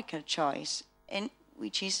rhetorical choice, and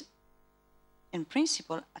which is in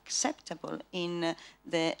principle acceptable in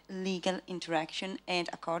the legal interaction and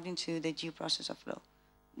according to the due process of law.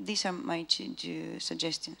 These are my two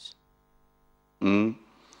suggestions. Mm.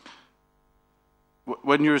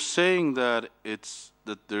 When you're saying that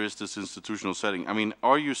there is this institutional setting, I mean,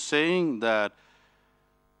 are you saying that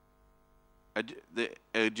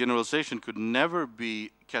a generalization could never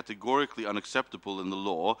be categorically unacceptable in the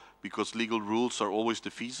law because legal rules are always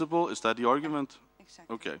defeasible? Is that the argument?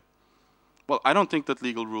 Exactly. Okay. Well, I don't think that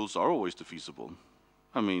legal rules are always defeasible.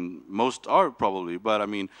 I mean, most are probably, but I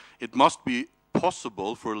mean, it must be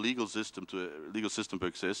possible for a legal system to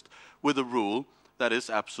exist with a rule that is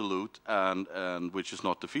absolute and which is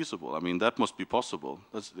not defeasible. I mean, that must be possible.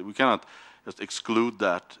 We cannot just exclude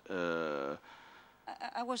that.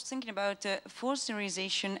 I was thinking about forced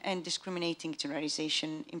generalization and discriminating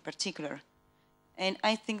generalization in particular. And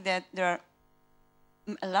I think that there are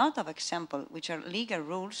a lot of examples which are legal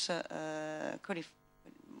rules,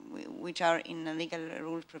 which are in legal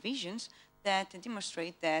rule provisions that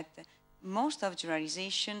demonstrate that most of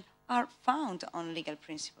generalization are found on legal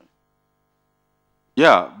principle.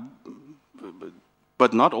 Yeah,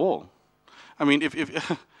 but not all. I mean,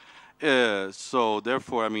 so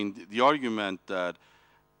therefore, I mean, the argument that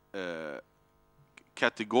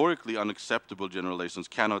categorically unacceptable generalizations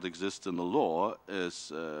cannot exist in the law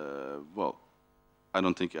is, well, I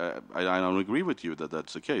don't think, I don't agree with you that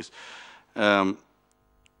that's the case.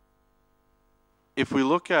 If we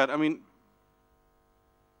look at, I mean,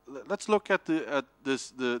 let's look at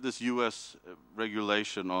this U.S.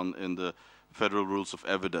 regulation in the Federal Rules of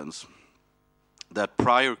Evidence that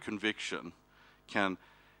prior conviction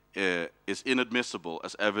is inadmissible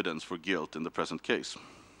as evidence for guilt in the present case.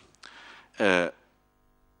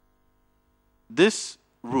 This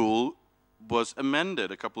rule was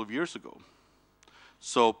amended a couple of years ago.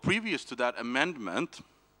 So previous to that amendment,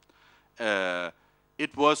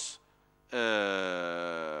 it was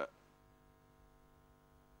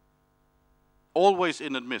always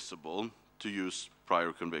inadmissible to use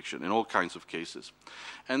prior conviction in all kinds of cases.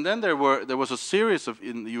 And then there was a series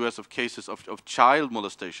in the US of cases of child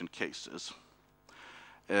molestation cases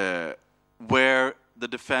where the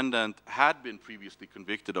defendant had been previously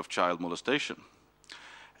convicted of child molestation,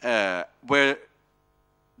 where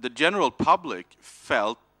the general public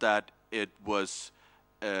felt that it was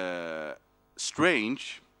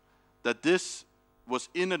strange that this was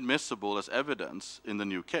inadmissible as evidence in the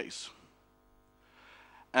new case.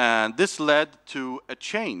 And this led to a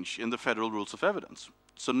change in the Federal Rules of Evidence.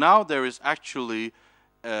 So now there is actually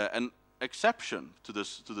an exception to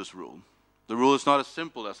this rule. The rule is not as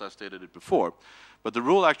simple as I stated it before, but the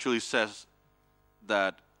rule actually says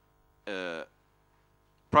that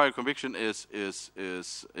prior conviction is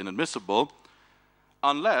inadmissible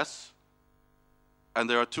unless, and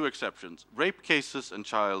there are two exceptions, rape cases and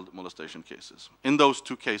child molestation cases. In those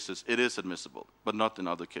two cases, it is admissible, but not in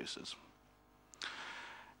other cases.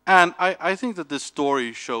 And I think that this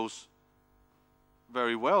story shows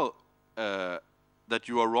very well that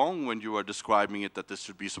you are wrong when you are describing it that this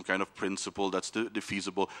should be some kind of principle that's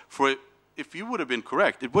defeasible. For if you would have been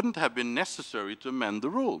correct, it wouldn't have been necessary to amend the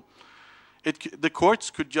rule. The courts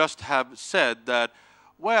could just have said that,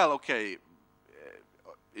 well, okay,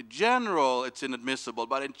 in general it's inadmissible,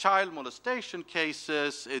 but in child molestation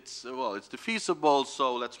cases it's defeasible,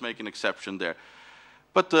 so let's make an exception there.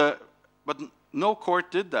 But no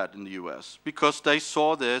court did that in the US because they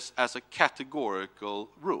saw this as a categorical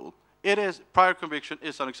rule. Prior conviction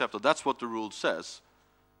is unacceptable. That's what the rule says.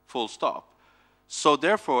 full stop. So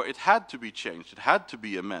therefore, it had to be changed. It had to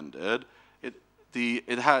be amended.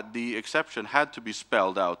 The exception had to be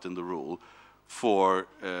spelled out in the rule for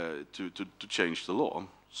to change the law.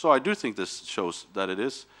 So I do think this shows that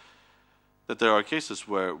that there are cases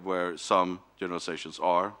where some generalizations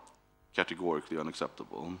are categorically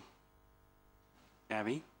unacceptable.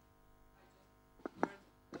 Gabby?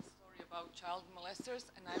 About child molesters,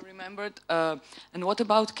 and I remembered, and what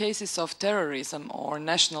about cases of terrorism or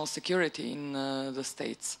national security in the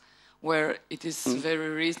States, where it is very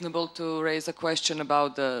reasonable to raise a question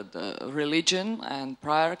about the religion and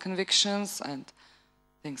prior convictions and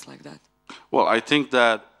things like that? Well, I think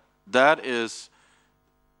that is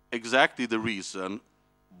exactly the reason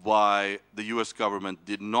why the US government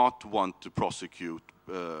did not want to prosecute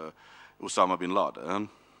Osama bin Laden,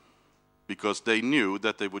 because they knew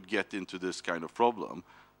that they would get into this kind of problem.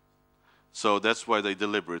 So that's why they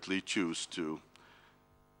deliberately choose to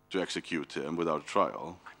execute him without a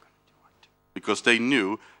trial. Because they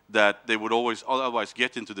knew that they would always otherwise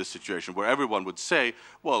get into this situation where everyone would say,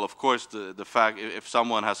 well, of course, the fact if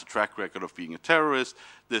someone has a track record of being a terrorist,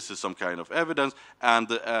 this is some kind of evidence,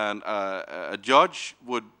 and a judge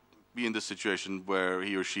would be in this situation where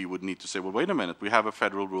he or she would need to say, well, wait a minute, we have a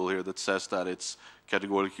federal rule here that says that it's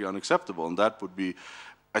categorically unacceptable, and that would be,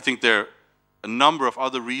 I think there are a number of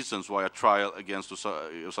other reasons why a trial against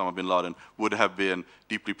Osama bin Laden would have been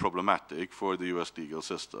deeply problematic for the US legal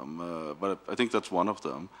system, but I think that's one of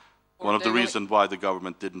them. One of the reasons why the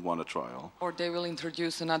government didn't want a trial. Or they will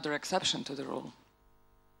introduce another exception to the rule.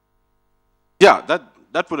 Yeah,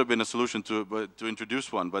 that would have been a solution to introduce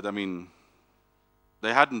one, but I mean,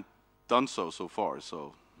 they hadn't done so far,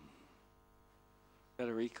 so.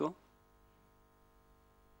 Federico?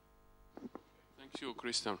 Thank you,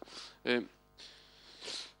 Christian.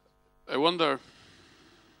 I wonder,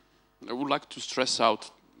 I would like to stress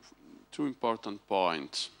out two important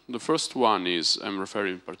points. The first one is, I'm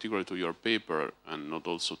referring particularly to your paper and not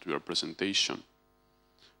also to your presentation.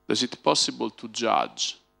 Is it possible to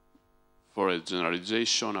judge for a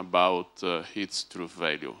generalization about its truth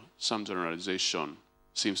value? Some generalization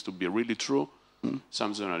seems to be really true,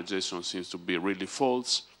 some generalization seems to be really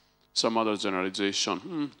false, some other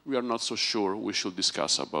generalization, we are not so sure, we should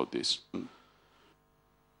discuss about this.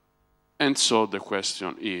 And so the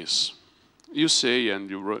question is, you say, and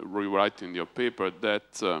you rewrite in your paper,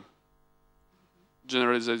 that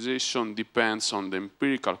generalization depends on the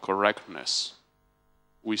empirical correctness.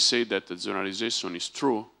 We say that the generalization is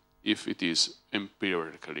true if it is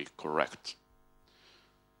empirically correct.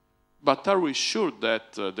 But are we sure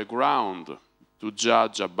that the ground to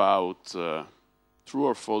judge about true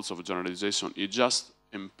or false of generalization is just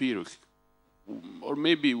empiric? Or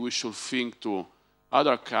maybe we should think to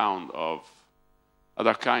other kind of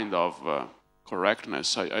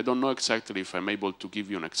correctness. I don't know exactly if I'm able to give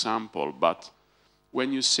you an example, but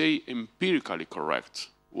when you say empirically correct,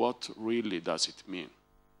 what really does it mean?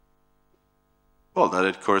 Well, that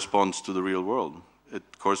it corresponds to the real world. It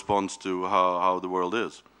corresponds to how the world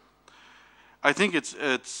is. I think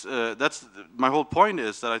that's my whole point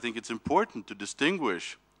is that I think it's important to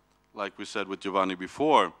distinguish, like we said with Giovanni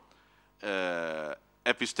before,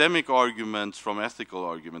 epistemic arguments from ethical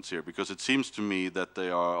arguments here, because it seems to me that they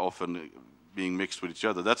are often being mixed with each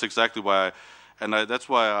other. That's exactly why, that's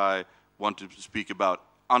why I want to speak about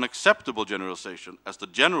unacceptable generalization as the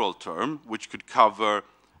general term, which could cover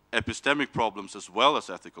epistemic problems as well as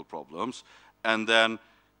ethical problems, and then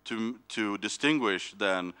to distinguish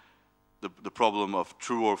then the problem of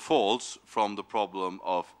true or false from the problem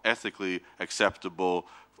of ethically acceptable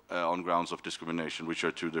on grounds of discrimination, which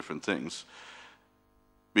are two different things.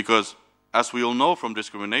 Because, as we all know from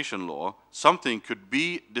discrimination law, something could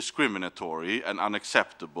be discriminatory and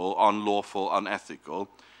unacceptable, unlawful, unethical,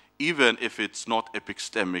 even if it's not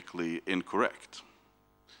epistemically incorrect.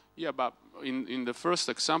 Yeah, but in the first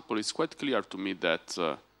example, it's quite clear to me that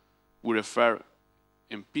we refer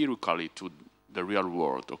empirically to the real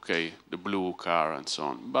world, okay, the blue car and so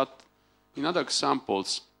on. But in other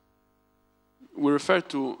examples, we refer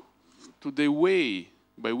to the way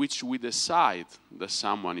by which we decide that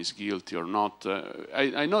someone is guilty or not.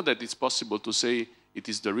 I know that it's possible to say it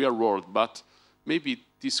is the real world, but maybe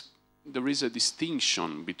there is a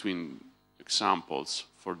distinction between examples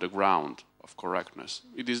for the ground of correctness.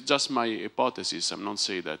 It is just my hypothesis. I'm not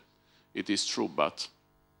saying that it is true, but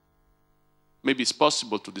maybe it's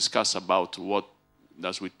possible to discuss about what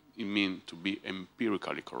does it mean to be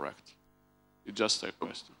empirically correct. It's just a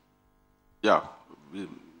question. Yeah,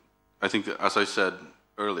 I think that, as I said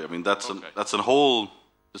earlier, I mean that's a whole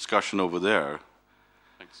discussion over there.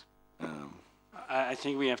 Thanks. I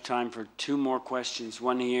think we have time for 2 more questions,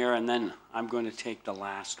 one here, and then I'm going to take the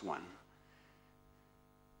last one.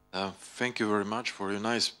 Thank you very much for your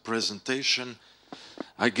nice presentation.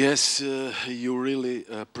 I guess you really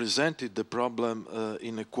presented the problem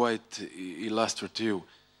in a quite illustrative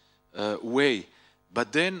way.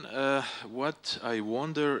 But then what I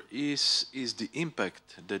wonder is the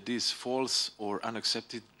impact that these false or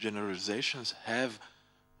unaccepted generalizations have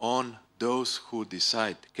on those who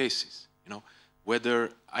decide cases. You know, whether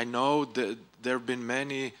I know that there have been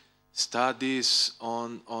many studies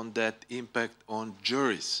on that impact on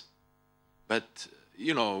juries, but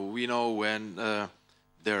you know, we know when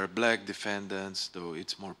there are black defendants, though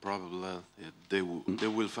it's more probable they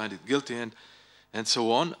will find it guilty and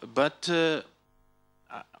so on. But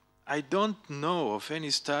I don't know of any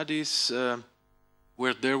studies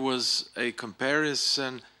where there was a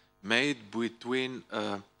comparison made between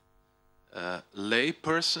lay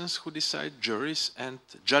persons who decide, juries, and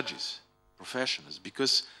judges, professionals,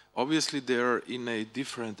 because obviously they are in a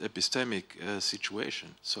different epistemic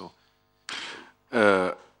situation. So,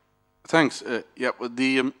 thanks. Yeah,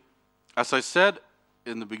 well, as I said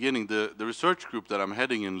in the beginning, the research group that I'm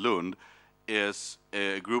heading in Lund is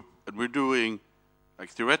a group, and we're doing like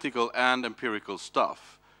theoretical and empirical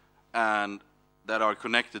stuff, and that are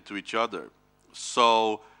connected to each other.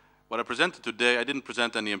 So what I presented today, I didn't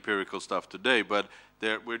present any empirical stuff today, but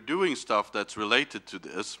we're doing stuff that's related to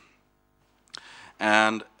this.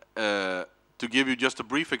 And to give you just a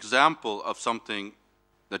brief example of something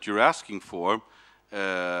that you're asking for,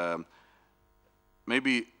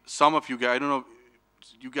 maybe some of you guys, I don't know,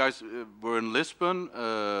 you guys were in Lisbon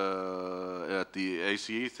at the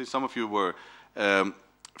ACE, some of you were.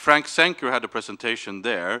 Frank Senker had a presentation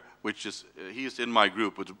there, which is, he is in my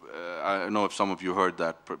group, which, I don't know if some of you heard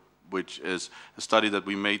that, which is a study that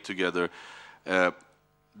we made together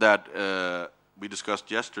that we discussed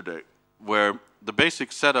yesterday, where the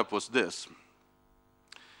basic setup was this,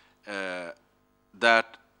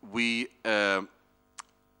 that we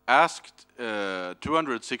asked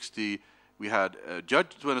 260, we had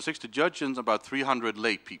 260 judges and about 300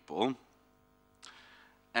 lay people,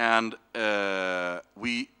 and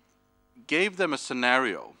we gave them a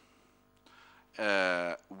scenario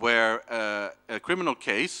where a criminal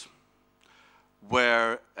case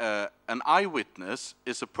where an eyewitness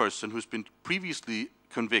is a person who's been previously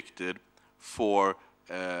convicted for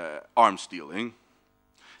arms dealing.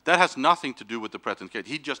 That has nothing to do with the present case.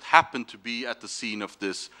 He just happened to be at the scene of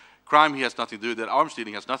this crime. He has nothing to do with that. Arms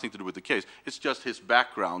dealing has nothing to do with the case. It's just his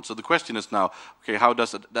background. So the question is now, okay, how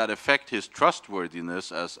does that affect his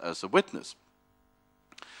trustworthiness as a witness?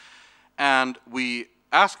 And we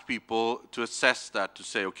ask people to assess that, to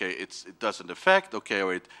say, okay, it doesn't affect, okay,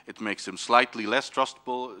 or it makes him slightly less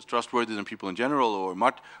trustworthy than people in general,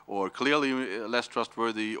 or clearly less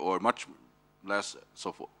trustworthy, or much less,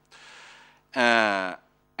 so forth.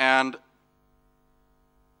 And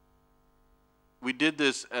we did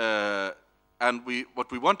this, and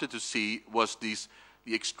what we wanted to see was the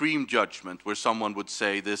extreme judgment, where someone would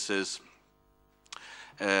say this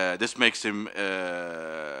makes him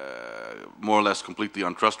more or less completely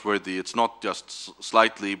untrustworthy. It's not just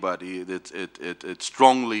slightly, but it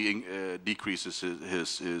strongly decreases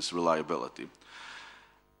his reliability.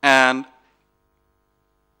 And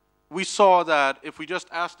we saw that if we just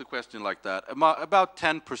asked the question like that, about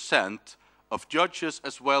 10% of judges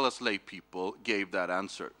as well as lay people gave that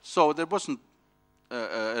answer. So there wasn't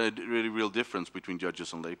a really real difference between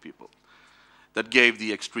judges and lay people that gave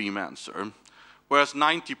the extreme answer, whereas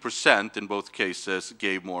 90% in both cases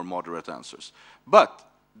gave more moderate answers. But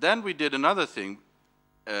then we did another thing.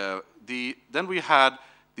 Then we had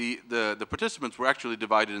the participants were actually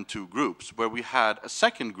divided in 2 groups, where we had a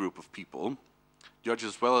second group of people, judges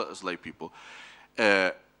as well as lay people,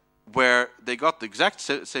 where they got the exact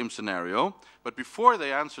same scenario, but before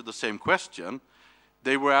they answered the same question,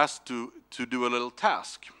 they were asked to do a little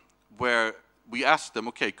task, where we asked them,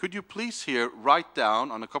 okay, could you please here write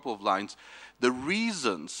down on a couple of lines the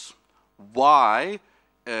reasons why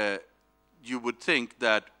you would think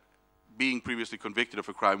that being previously convicted of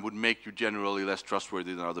a crime would make you generally less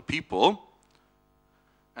trustworthy than other people,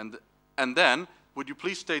 and then would you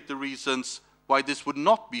please state the reasons why this would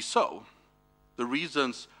not be so, the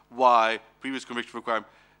reasons why previous conviction for a crime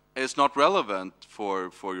is not relevant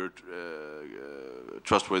for your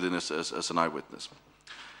trustworthiness as an eyewitness.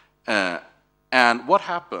 And what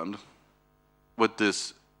happened with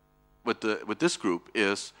this group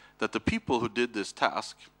is that the people who did this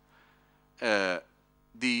task,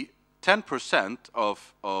 the 10%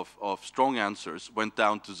 of strong answers went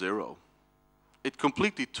down to 0. It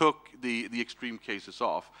completely took the extreme cases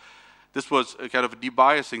off. this was a kind of a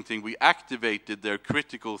debiasing thing. We activated their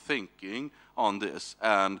critical thinking on this,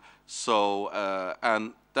 and so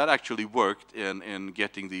and that actually worked in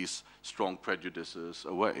getting these strong prejudices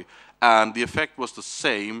away. And the effect was the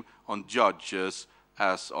same on judges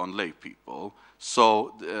as on lay people.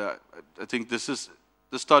 So I think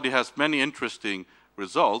the study has many interesting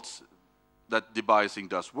results, that debiasing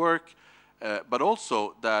does work, but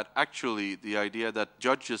also that actually the idea that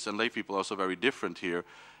judges and lay people are also very different here.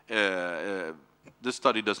 This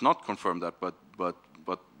study does not confirm that, but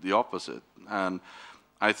the opposite. And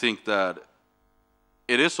I think that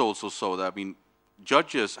it is also so that, I mean,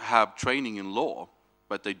 judges have training in law,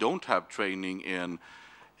 but they don't have training in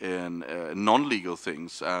non-legal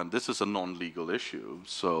things, and this is a non-legal issue.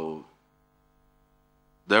 So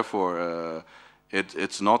therefore,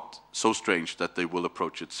 it's not so strange that they will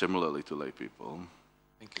approach it similarly to lay people.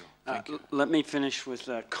 Thank you. Thank you. Let me finish with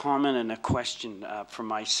a comment and a question for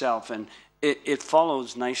myself, and it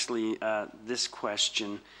follows nicely this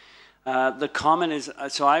question. The comment is,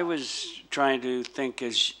 so I was trying to think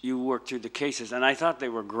as you worked through the cases, and I thought they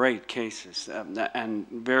were great cases and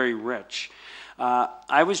very rich.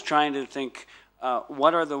 I was trying to think,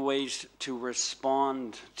 what are the ways to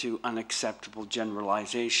respond to unacceptable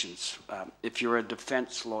generalizations? If you're a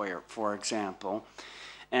defense lawyer, for example,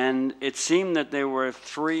 and it seemed that there were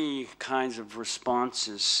three kinds of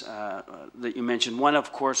responses that you mentioned. One,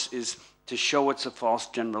 of course, is to show it's a false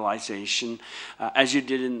generalization, as you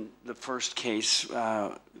did in the first case,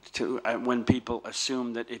 when people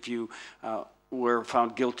assume that if you were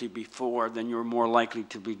found guilty before, then you're more likely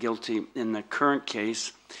to be guilty in the current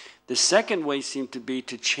case. The second way seemed to be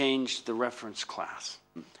to change the reference class.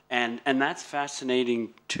 And that's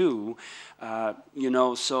fascinating too, you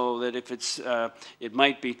know, so that if it's, it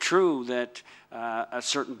might be true that a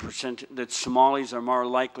certain percent, that Somalis are more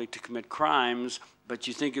likely to commit crimes, but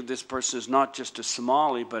you think of this person as not just a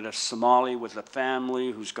Somali, but a Somali with a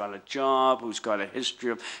family, who's got a job, who's got a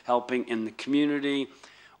history of helping in the community.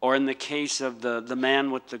 Or in the case of the man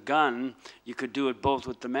with the gun, you could do it both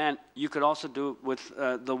with the man. You could also do it with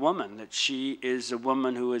the woman, that she is a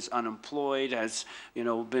woman who is unemployed, has, you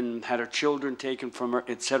know, had her children taken from her,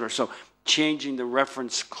 etc. So changing the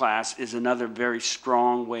reference class is another very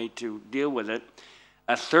strong way to deal with it.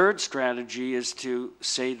 A third strategy is to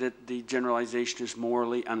say that the generalization is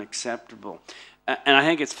morally unacceptable. And I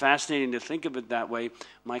think it's fascinating to think of it that way.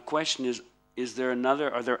 My question is there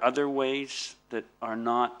are there other ways that are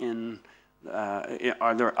not in,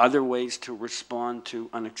 are there other ways to respond to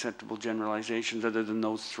unacceptable generalizations other than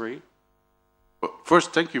those three? Well,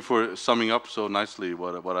 first, thank you for summing up so nicely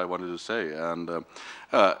what I wanted to say. And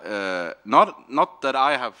not that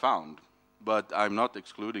I have found, but I'm not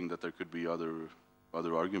excluding that there could be other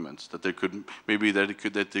arguments, that there could, maybe that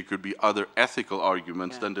there could be other ethical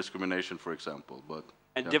arguments than discrimination, for example. But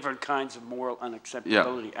and different kinds of moral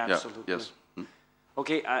unacceptability, absolutely. Yes.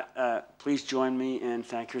 Okay, please join me in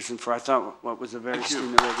thanking Kirsten for, I thought, what was a very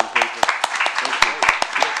stimulating paper. Thank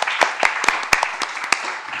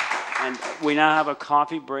you. And we now have a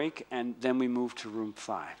coffee break, and then we move to room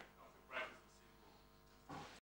 5.